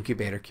Web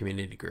Incubator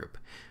Community Group,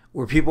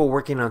 where people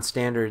working in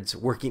standards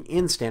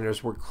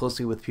work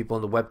closely with people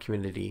in the web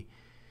community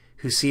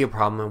who see a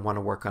problem and want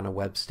to work on a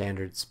web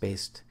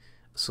standards-based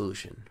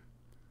solution.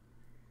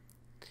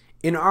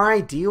 In our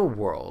ideal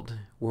world,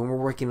 when we're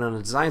working on a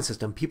design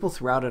system, people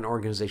throughout an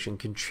organization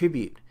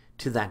contribute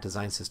to that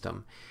design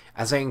system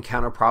as they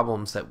encounter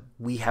problems that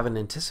we haven't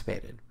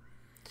anticipated.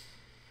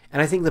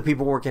 And I think the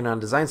people working on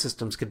design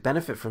systems could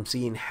benefit from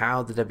seeing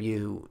how the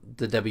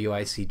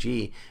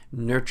WICG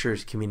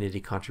nurtures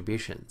community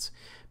contributions,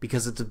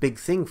 because it's a big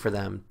thing for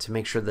them to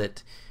make sure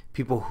that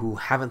people who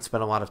haven't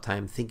spent a lot of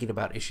time thinking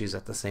about issues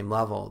at the same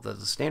level that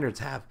the standards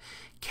have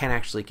can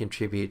actually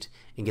contribute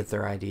and get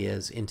their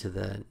ideas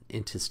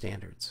into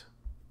standards.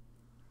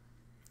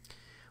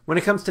 When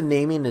it comes to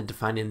naming and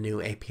defining a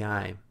new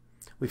API,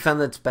 we found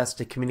that it's best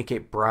to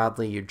communicate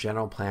broadly your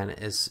general plan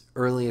as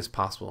early as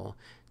possible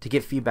to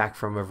get feedback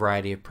from a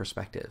variety of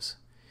perspectives.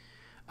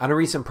 On a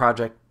recent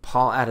project,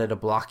 Paul added a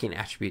blocking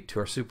attribute to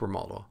our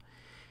supermodal.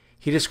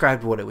 He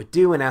described what it would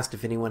do and asked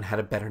if anyone had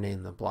a better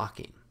name than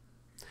blocking.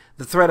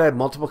 The thread had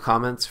multiple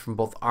comments from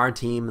both our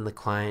team and the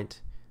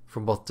client,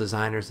 from both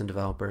designers and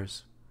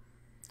developers.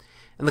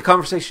 And the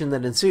conversation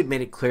that ensued made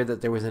it clear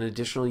that there was an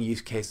additional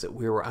use case that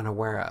we were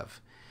unaware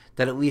of,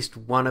 that at least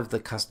one of the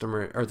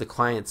customer or the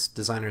client's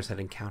designers had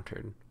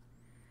encountered.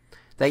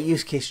 That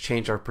use case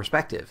changed our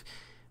perspective.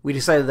 We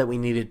decided that we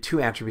needed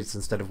 2 attributes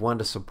instead of 1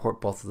 to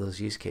support both of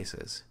those use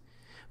cases.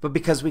 But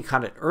because we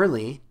caught it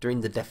early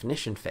during the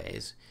definition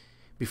phase,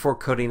 before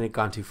coding had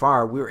gone too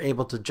far, we were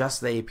able to adjust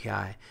the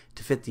API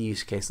to fit the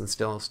use case and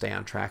still stay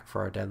on track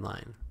for our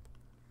deadline.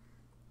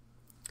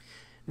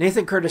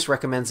 Nathan Curtis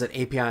recommends that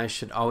APIs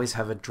should always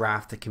have a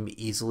draft that can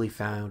be easily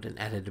found and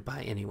edited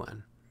by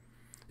anyone.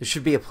 There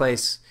should be a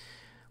place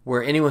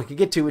where anyone can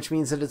get to, which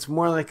means that it's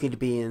more likely to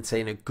be in,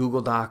 say, in a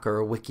Google Doc or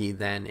a wiki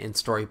than in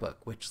Storybook,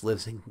 which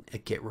lives in a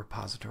Git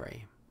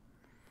repository.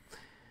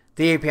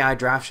 The API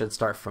draft should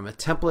start from a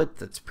template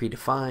that's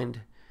predefined.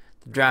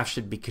 The draft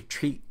should be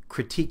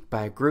critiqued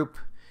by a group.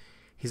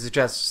 He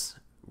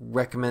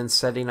recommends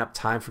setting up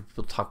time for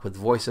people to talk with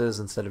voices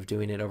instead of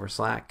doing it over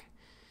Slack.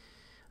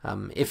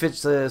 If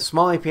it's a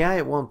small API,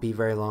 it won't be a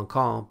very long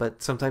call,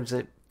 but sometimes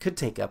it could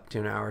take up to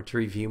an hour to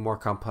review more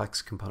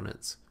complex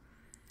components.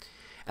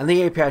 And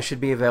the API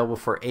should be available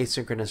for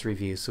asynchronous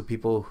review so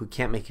people who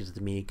can't make it to the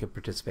meeting can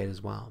participate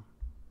as well.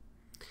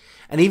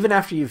 And even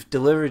after you've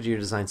delivered your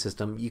design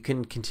system, you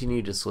can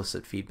continue to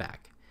solicit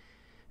feedback.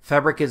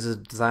 Fabric is a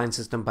design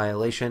system by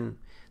Elation.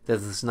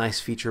 There's this nice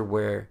feature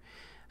where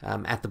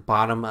at the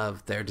bottom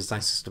of their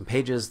design system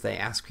pages, they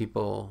ask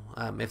people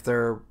if there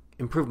are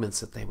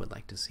improvements that they would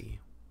like to see.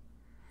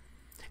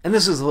 And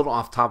this is a little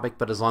off topic,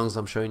 but as long as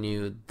I'm showing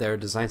you their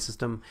design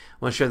system, I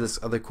want to share this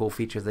other cool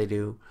feature they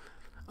do.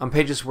 On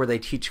pages where they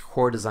teach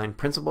core design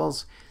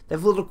principles, they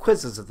have little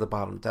quizzes at the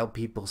bottom to help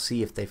people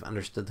see if they've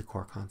understood the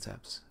core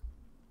concepts.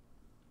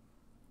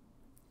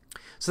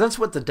 So that's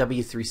what the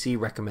W3C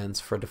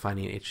recommends for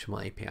defining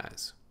HTML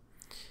APIs.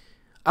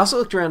 I also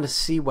looked around to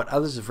see what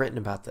others have written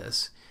about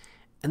this,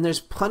 and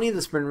there's plenty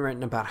that's been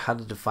written about how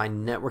to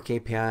define network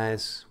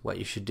APIs, what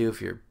you should do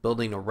if you're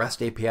building a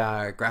REST API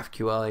or a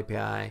GraphQL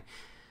API,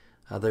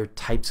 other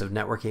types of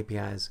network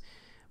APIs,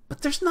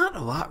 but there's not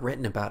a lot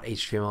written about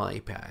HTML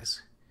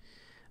APIs.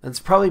 And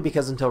it's probably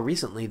because until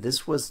recently,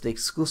 this was the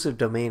exclusive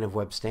domain of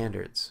web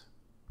standards.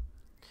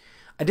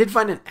 I did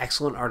find an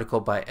excellent article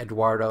by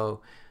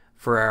Eduardo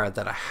Ferreira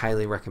that I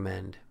highly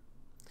recommend.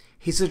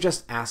 He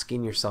suggests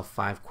asking yourself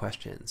 5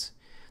 questions.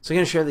 So I'm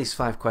going to share these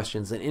 5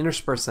 questions and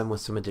intersperse them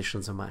with some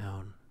additions of my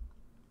own.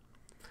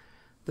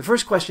 The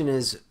first question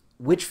is,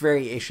 which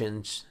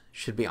variations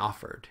should be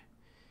offered?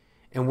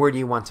 And where do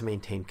you want to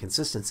maintain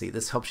consistency?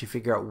 This helps you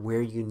figure out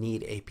where you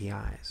need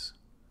APIs.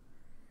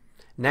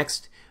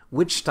 Next,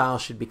 which style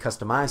should be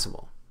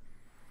customizable?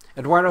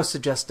 Eduardo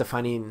suggests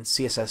defining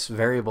CSS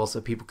variables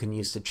that people can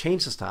use to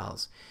change the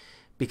styles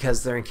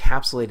because they're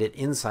encapsulated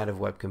inside of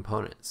web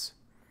components.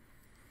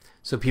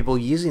 So people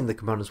using the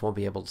components won't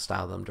be able to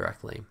style them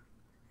directly.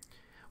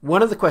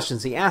 One of the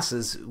questions he asks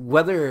is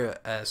whether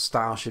a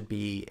style should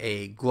be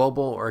a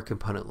global or a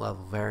component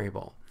level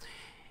variable.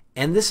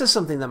 And this is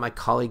something that my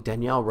colleague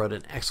Danielle wrote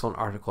an excellent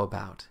article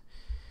about.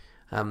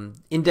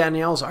 In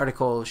Danielle's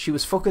article, she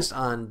was focused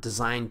on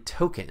design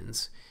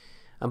tokens,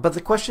 but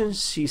the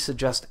questions she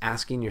suggests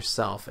asking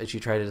yourself as you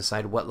try to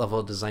decide what level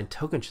of design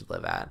token should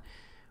live at,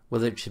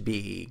 whether it should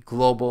be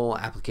global,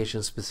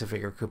 application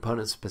specific, or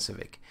component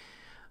specific,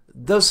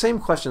 those same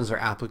questions are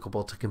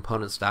applicable to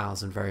component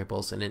styles and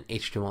variables in an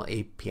HTML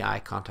API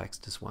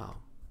context as well.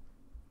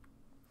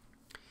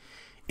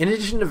 In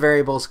addition to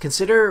variables,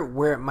 consider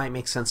where it might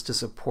make sense to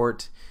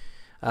support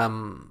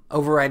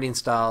overriding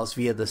styles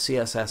via the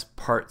CSS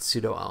part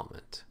pseudo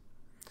element.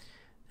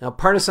 Now,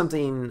 part is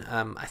something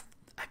I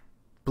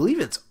believe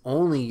it's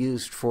only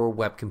used for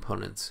web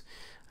components.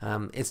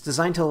 It's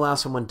designed to allow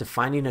someone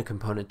defining a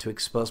component to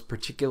expose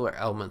particular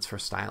elements for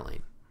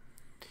styling.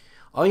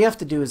 All you have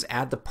to do is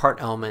add the part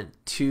element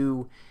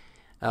to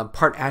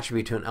part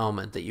attribute to an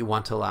element that you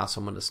want to allow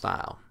someone to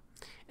style.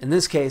 In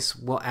this case,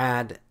 we'll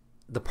add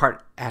the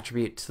part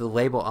attribute to the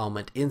label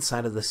element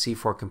inside of the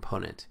C4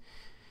 component.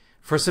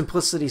 For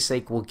simplicity's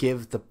sake, we'll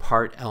give the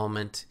part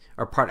element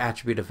or part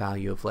attribute a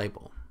value of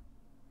label.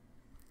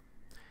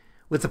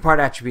 With the part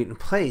attribute in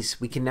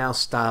place, we can now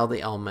style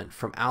the element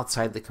from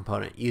outside the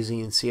component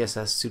using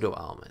CSS pseudo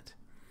element.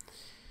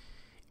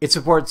 It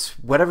supports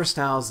whatever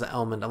styles the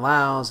element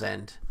allows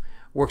and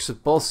works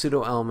with both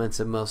pseudo elements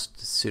and most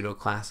pseudo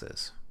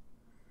classes.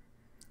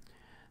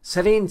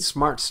 Setting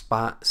smart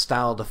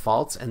style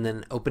defaults and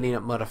then opening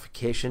up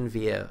modification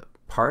via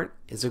part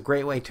is a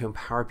great way to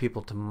empower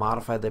people to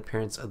modify the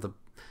appearance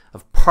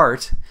of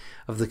part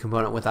of the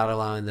component without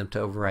allowing them to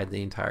override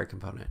the entire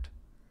component.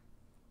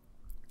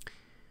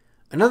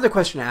 Another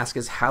question to ask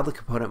is how the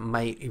component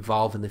might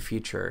evolve in the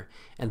future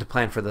and to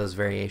plan for those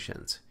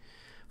variations.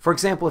 For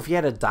example, if you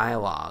had a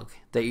dialog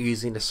that you're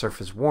using to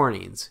surface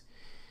warnings,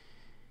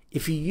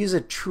 if you use a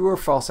true or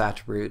false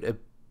attribute, a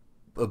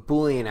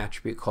Boolean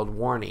attribute called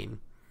warning,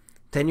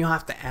 then you'll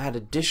have to add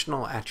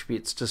additional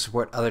attributes to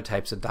support other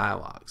types of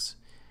dialogues.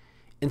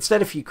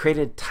 Instead, if you create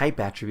a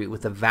type attribute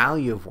with a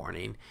value of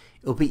warning,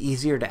 it'll be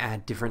easier to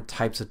add different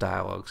types of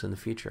dialogues in the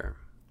future.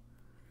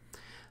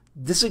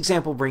 This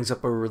example brings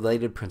up a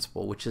related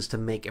principle, which is to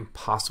make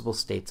impossible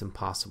states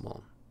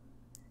impossible.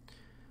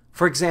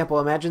 For example,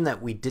 imagine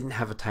that we didn't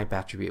have a type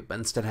attribute, but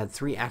instead had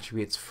 3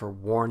 attributes for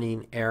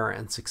warning, error,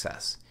 and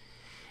success.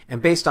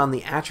 And based on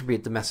the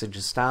attribute, the message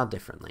is styled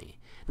differently.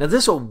 Now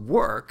this will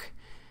work,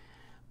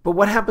 but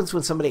what happens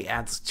when somebody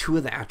adds 2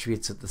 of the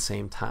attributes at the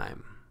same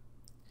time?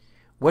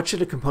 What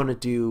should a component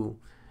do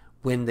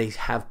when they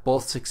have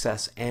both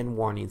success and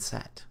warning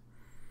set?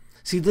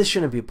 See, this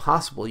shouldn't be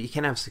possible. You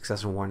can't have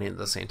success and warning at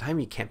the same time.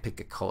 You can't pick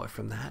a color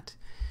from that.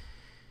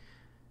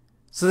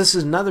 So this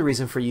is another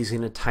reason for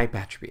using a type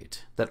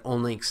attribute that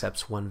only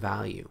accepts one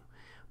value.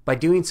 By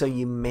doing so,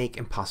 you make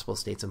impossible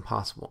states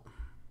impossible.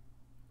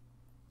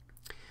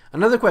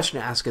 Another question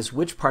to ask is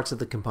which parts of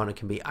the component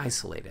can be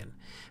isolated.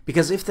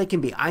 Because if they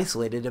can be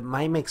isolated, it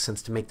might make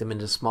sense to make them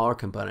into smaller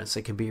components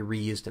that can be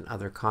reused in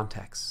other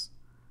contexts.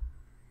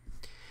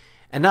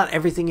 And not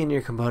everything in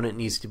your component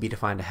needs to be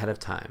defined ahead of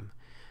time.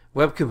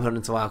 Web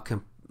components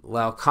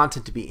allow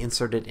content to be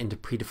inserted into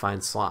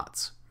predefined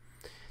slots.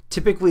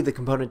 Typically, the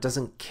component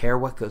doesn't care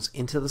what goes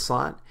into the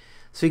slot,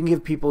 so you can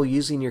give people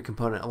using your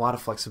component a lot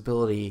of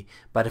flexibility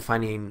by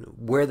defining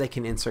where they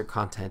can insert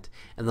content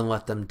and then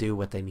let them do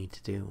what they need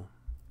to do.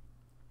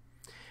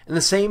 In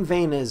the same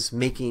vein as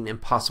making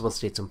impossible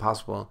states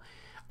impossible,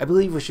 I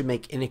believe we should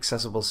make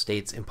inaccessible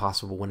states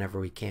impossible whenever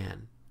we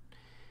can.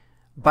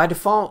 By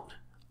default,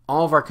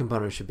 all of our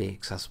components should be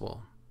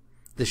accessible.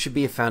 This should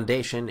be a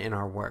foundation in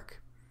our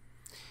work.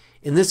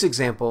 In this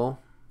example,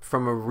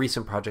 from a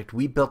recent project,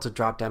 we built a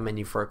drop-down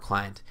menu for a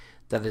client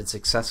that is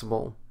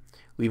accessible.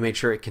 We made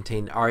sure it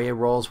contained ARIA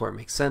roles where it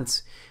makes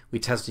sense. We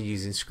tested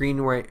using screen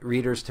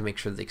readers to make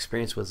sure the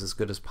experience was as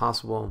good as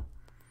possible.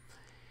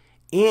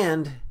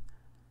 And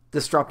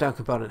this drop-down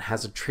component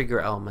has a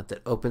trigger element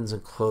that opens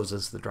and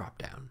closes the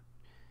drop-down.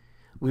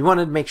 We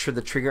wanted to make sure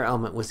the trigger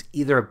element was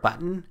either a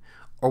button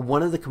or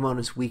one of the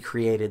components we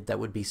created that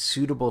would be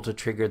suitable to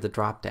trigger the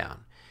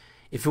drop-down.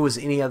 If it was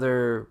any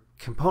other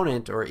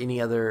component or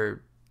any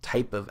other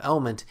type of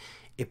element,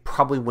 it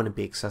probably wouldn't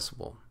be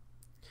accessible.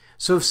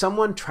 So if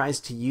someone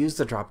tries to use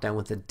the drop-down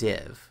with a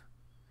div,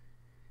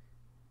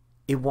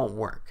 it won't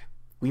work.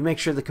 We make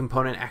sure the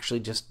component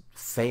actually just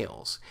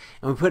fails.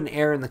 And we put an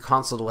error in the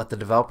console to let the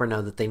developer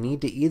know that they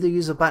need to either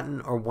use a button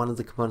or one of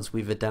the components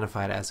we've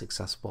identified as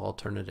accessible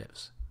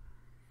alternatives.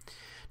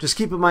 Just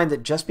keep in mind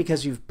that just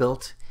because you've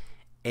built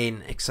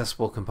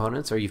accessible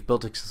components or you've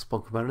built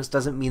accessible components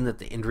doesn't mean that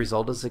the end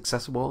result is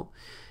accessible.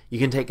 You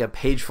can take a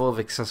page full of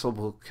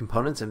accessible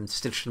components and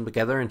stitch them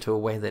together into a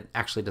way that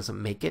actually doesn't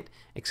make it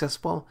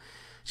accessible.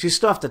 So you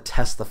still have to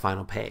test the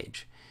final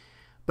page.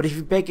 But if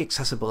you bake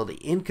accessibility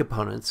in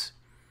components,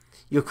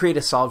 you'll create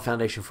a solid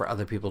foundation for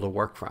other people to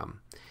work from.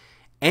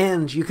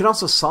 And you can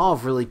also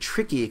solve really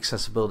tricky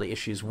accessibility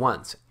issues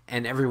once,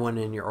 and everyone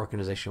in your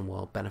organization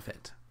will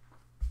benefit.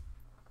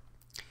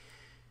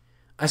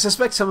 I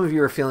suspect some of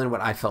you are feeling what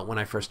I felt when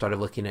I first started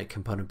looking at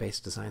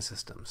component-based design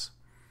systems.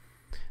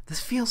 This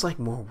feels like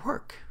more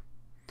work.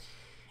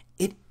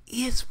 It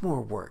is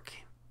more work.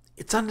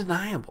 It's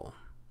undeniable.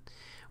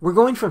 We're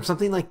going from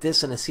something like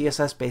this in a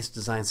CSS-based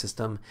design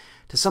system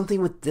to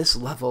something with this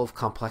level of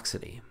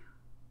complexity.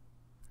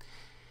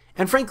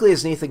 And frankly,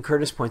 as Nathan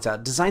Curtis points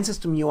out, design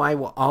system UI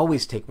will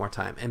always take more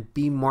time and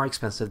be more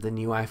expensive than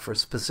UI for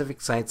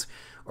specific sites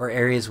or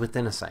areas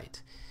within a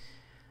site.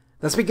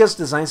 That's because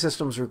design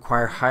systems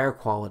require higher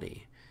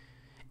quality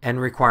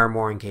and require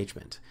more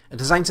engagement. A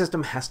design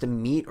system has to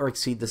meet or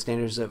exceed the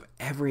standards of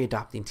every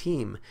adopting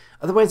team.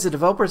 Otherwise, the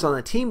developers on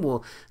the team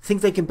will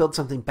think they can build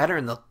something better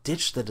and they'll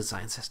ditch the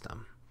design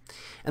system.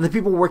 And the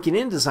people working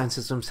in design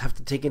systems have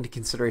to take into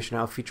consideration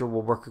how a feature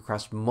will work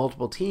across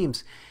multiple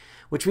teams,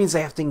 which means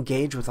they have to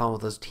engage with all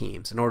of those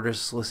teams in order to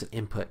solicit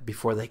input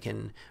before they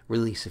can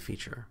release a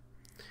feature.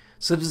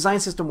 So design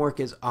system work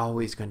is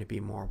always going to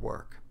be more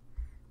work.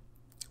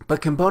 But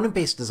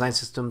component-based design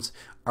systems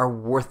are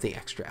worth the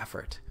extra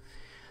effort.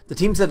 The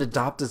teams that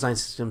adopt design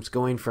systems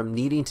going from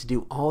needing to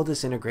do all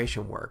this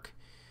integration work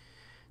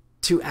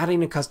to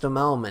adding a custom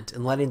element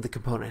and letting the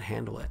component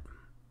handle it.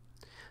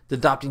 The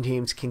adopting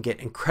teams can get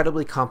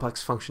incredibly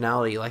complex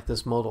functionality like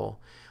this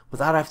modal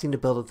without having to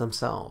build it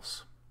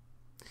themselves.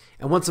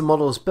 And once a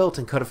modal is built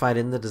and codified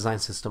in the design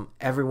system,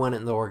 everyone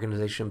in the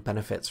organization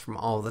benefits from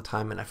all the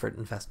time and effort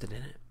invested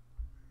in it.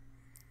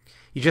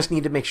 You just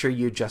need to make sure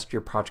you adjust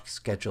your project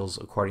schedules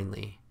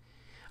accordingly.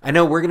 I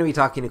know we're going to be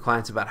talking to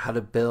clients about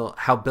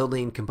how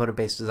building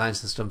component-based design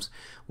systems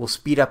will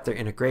speed up their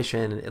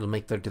integration, and it'll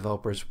make their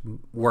developers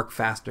work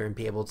faster and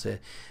be able to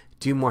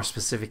do more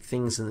specific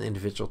things in the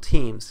individual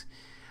teams,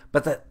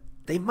 but that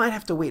they might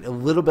have to wait a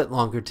little bit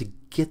longer to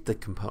get the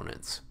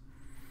components.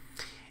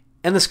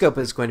 And the scope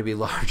is going to be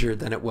larger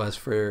than it was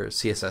for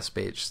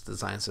CSS-based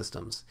design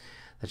systems.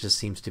 That just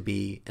seems to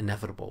be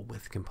inevitable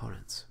with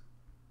components.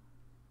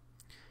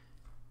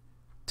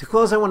 To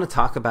close, I want to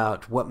talk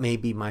about what may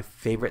be my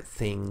favorite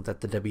thing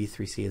that the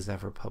W3C has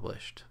ever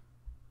published.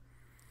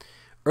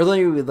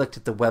 Earlier, we looked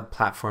at the web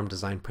platform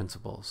design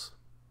principles.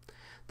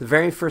 The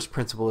very first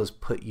principle is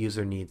put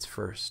user needs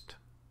first.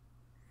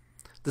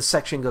 This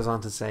section goes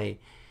on to say,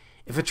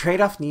 If a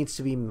trade-off needs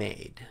to be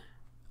made,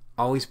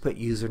 always put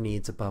user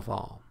needs above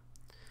all.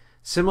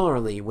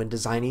 Similarly, when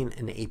designing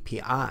an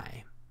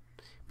API,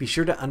 be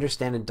sure to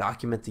understand and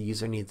document the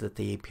user needs that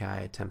the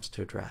API attempts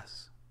to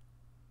address.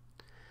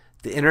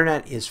 The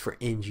internet is for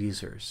end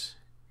users.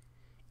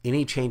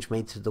 Any change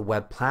made to the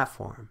web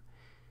platform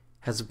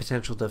has the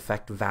potential to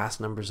affect vast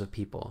numbers of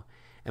people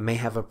and may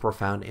have a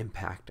profound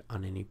impact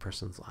on any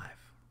person's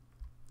life.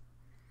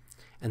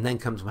 And then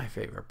comes my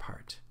favorite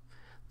part,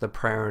 the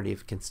priority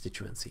of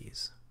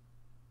constituencies.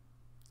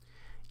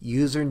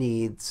 User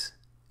needs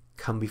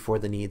come before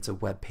the needs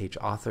of web page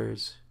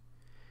authors,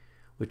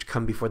 which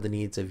come before the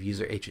needs of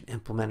user agent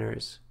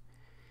implementers,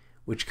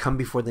 which come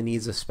before the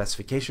needs of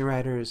specification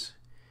writers,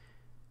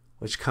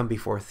 which come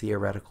before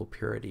theoretical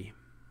purity.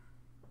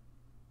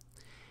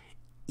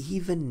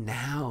 Even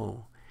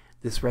now,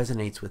 this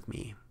resonates with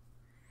me.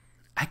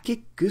 I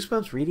get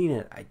goosebumps reading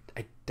it.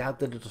 I doubt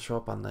that it'll show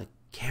up on the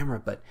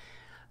camera, but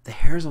the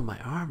hairs on my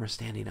arm are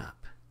standing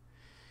up.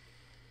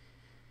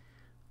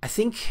 I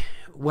think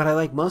what I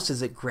like most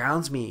is it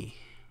grounds me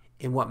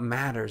in what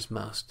matters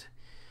most,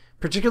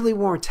 particularly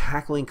when we're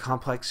tackling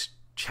complex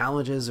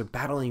challenges or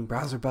battling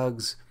browser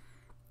bugs.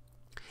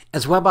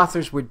 As web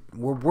authors, we're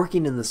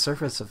working in the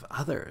surface of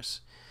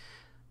others.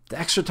 The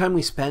extra time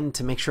we spend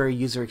to make sure our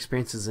user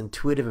experience is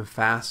intuitive and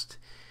fast,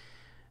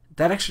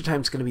 that extra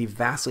time is going to be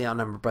vastly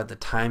outnumbered by the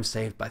time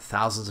saved by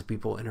thousands of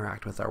people who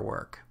interact with our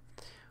work.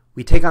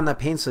 We take on that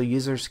pain so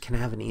users can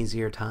have an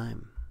easier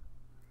time.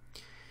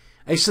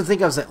 I used to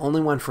think I was the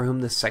only one for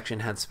whom this section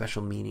had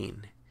special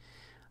meaning.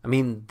 I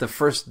mean, the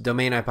first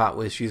domain I bought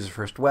was User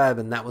First Web,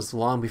 and that was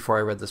long before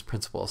I read this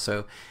principle,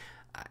 so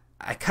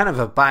I kind of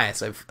have a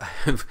bias.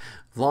 I've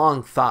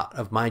long thought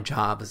of my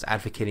job as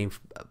advocating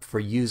for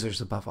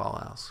users above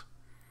all else.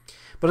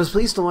 But I was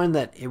pleased to learn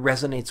that it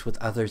resonates with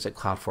others at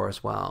Cloud4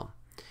 as well.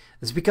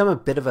 It's become a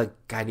bit of a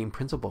guiding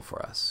principle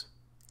for us.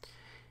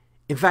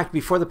 In fact,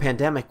 before the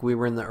pandemic, we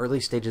were in the early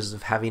stages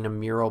of having a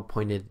mural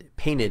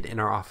painted in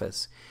our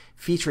office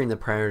featuring the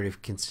priority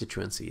of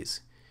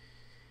constituencies,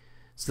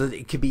 so that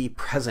it could be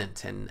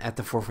present and at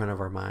the forefront of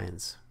our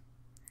minds.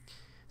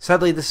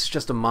 Sadly, this is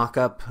just a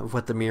mock-up of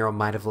what the mural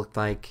might have looked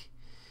like.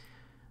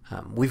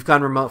 We've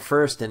gone remote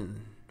first,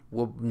 and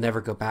we'll never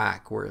go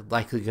back. We're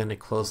likely going to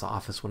close the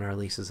office when our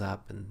lease is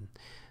up, and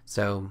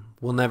so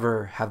we'll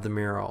never have the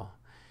mural.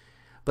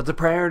 But the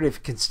priority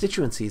of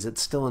constituencies, it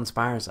still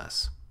inspires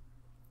us.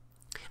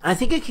 And I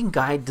think it can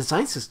guide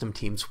design system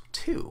teams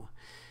too.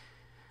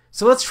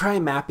 So let's try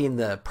mapping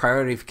the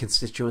priority of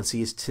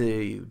constituencies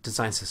to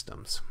design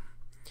systems.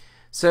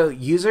 So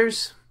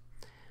users,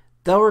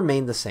 they'll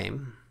remain the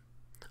same.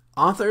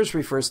 Authors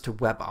refers to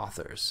web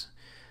authors,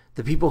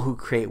 the people who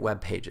create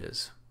web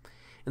pages.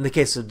 In the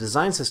case of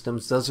design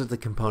systems, those are the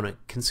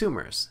component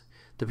consumers,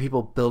 the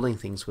people building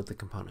things with the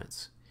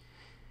components.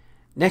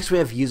 Next, we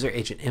have user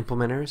agent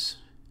implementers.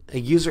 A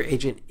user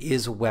agent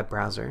is a web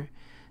browser.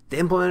 The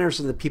implementers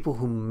are the people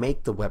who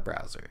make the web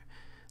browser.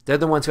 They're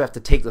the ones who have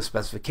to take the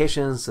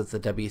specifications that the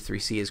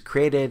W3C has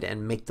created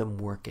and make them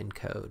work in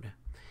code.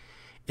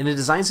 In a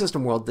design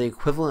system world, the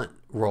equivalent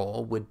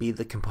role would be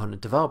the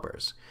component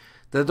developers.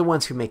 They're the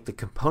ones who make the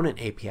component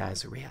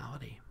APIs a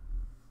reality.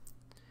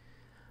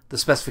 The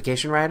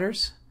specification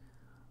writers?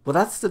 Well,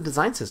 that's the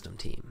design system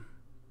team.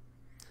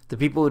 The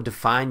people who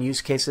define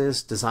use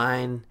cases,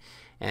 design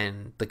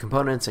and the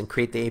components, and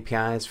create the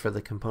APIs for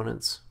the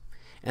components.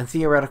 And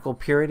theoretical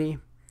purity?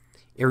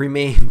 It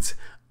remains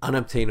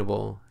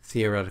unobtainable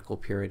theoretical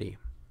purity.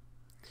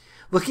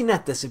 Looking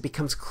at this, it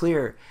becomes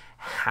clear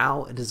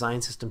how a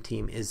design system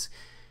team is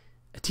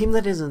a team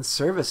that is in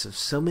service of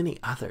so many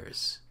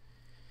others.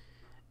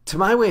 To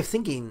my way of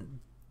thinking,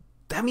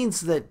 that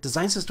means that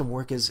design system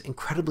work is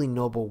incredibly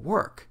noble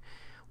work.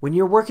 When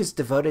your work is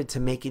devoted to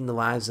making the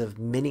lives of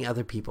many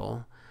other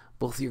people,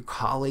 both your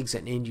colleagues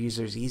and end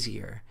users,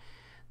 easier,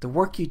 the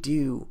work you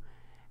do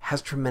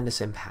has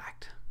tremendous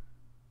impact.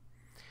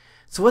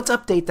 So let's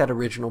update that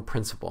original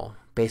principle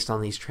based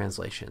on these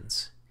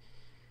translations.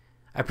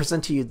 I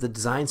present to you the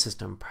design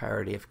system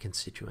priority of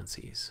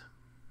constituencies.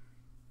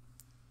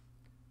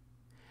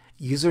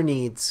 User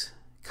needs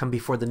come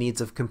before the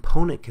needs of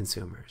component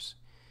consumers,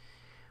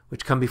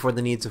 which come before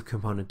the needs of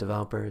component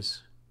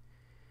developers,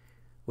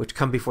 which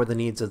come before the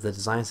needs of the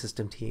design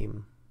system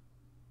team,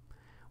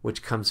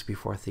 which comes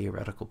before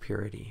theoretical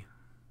purity.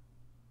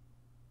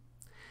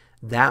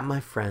 That, my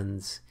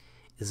friends,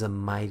 is a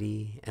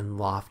mighty and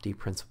lofty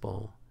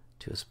principle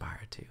to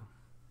aspire to.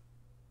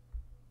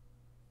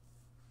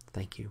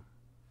 Thank you.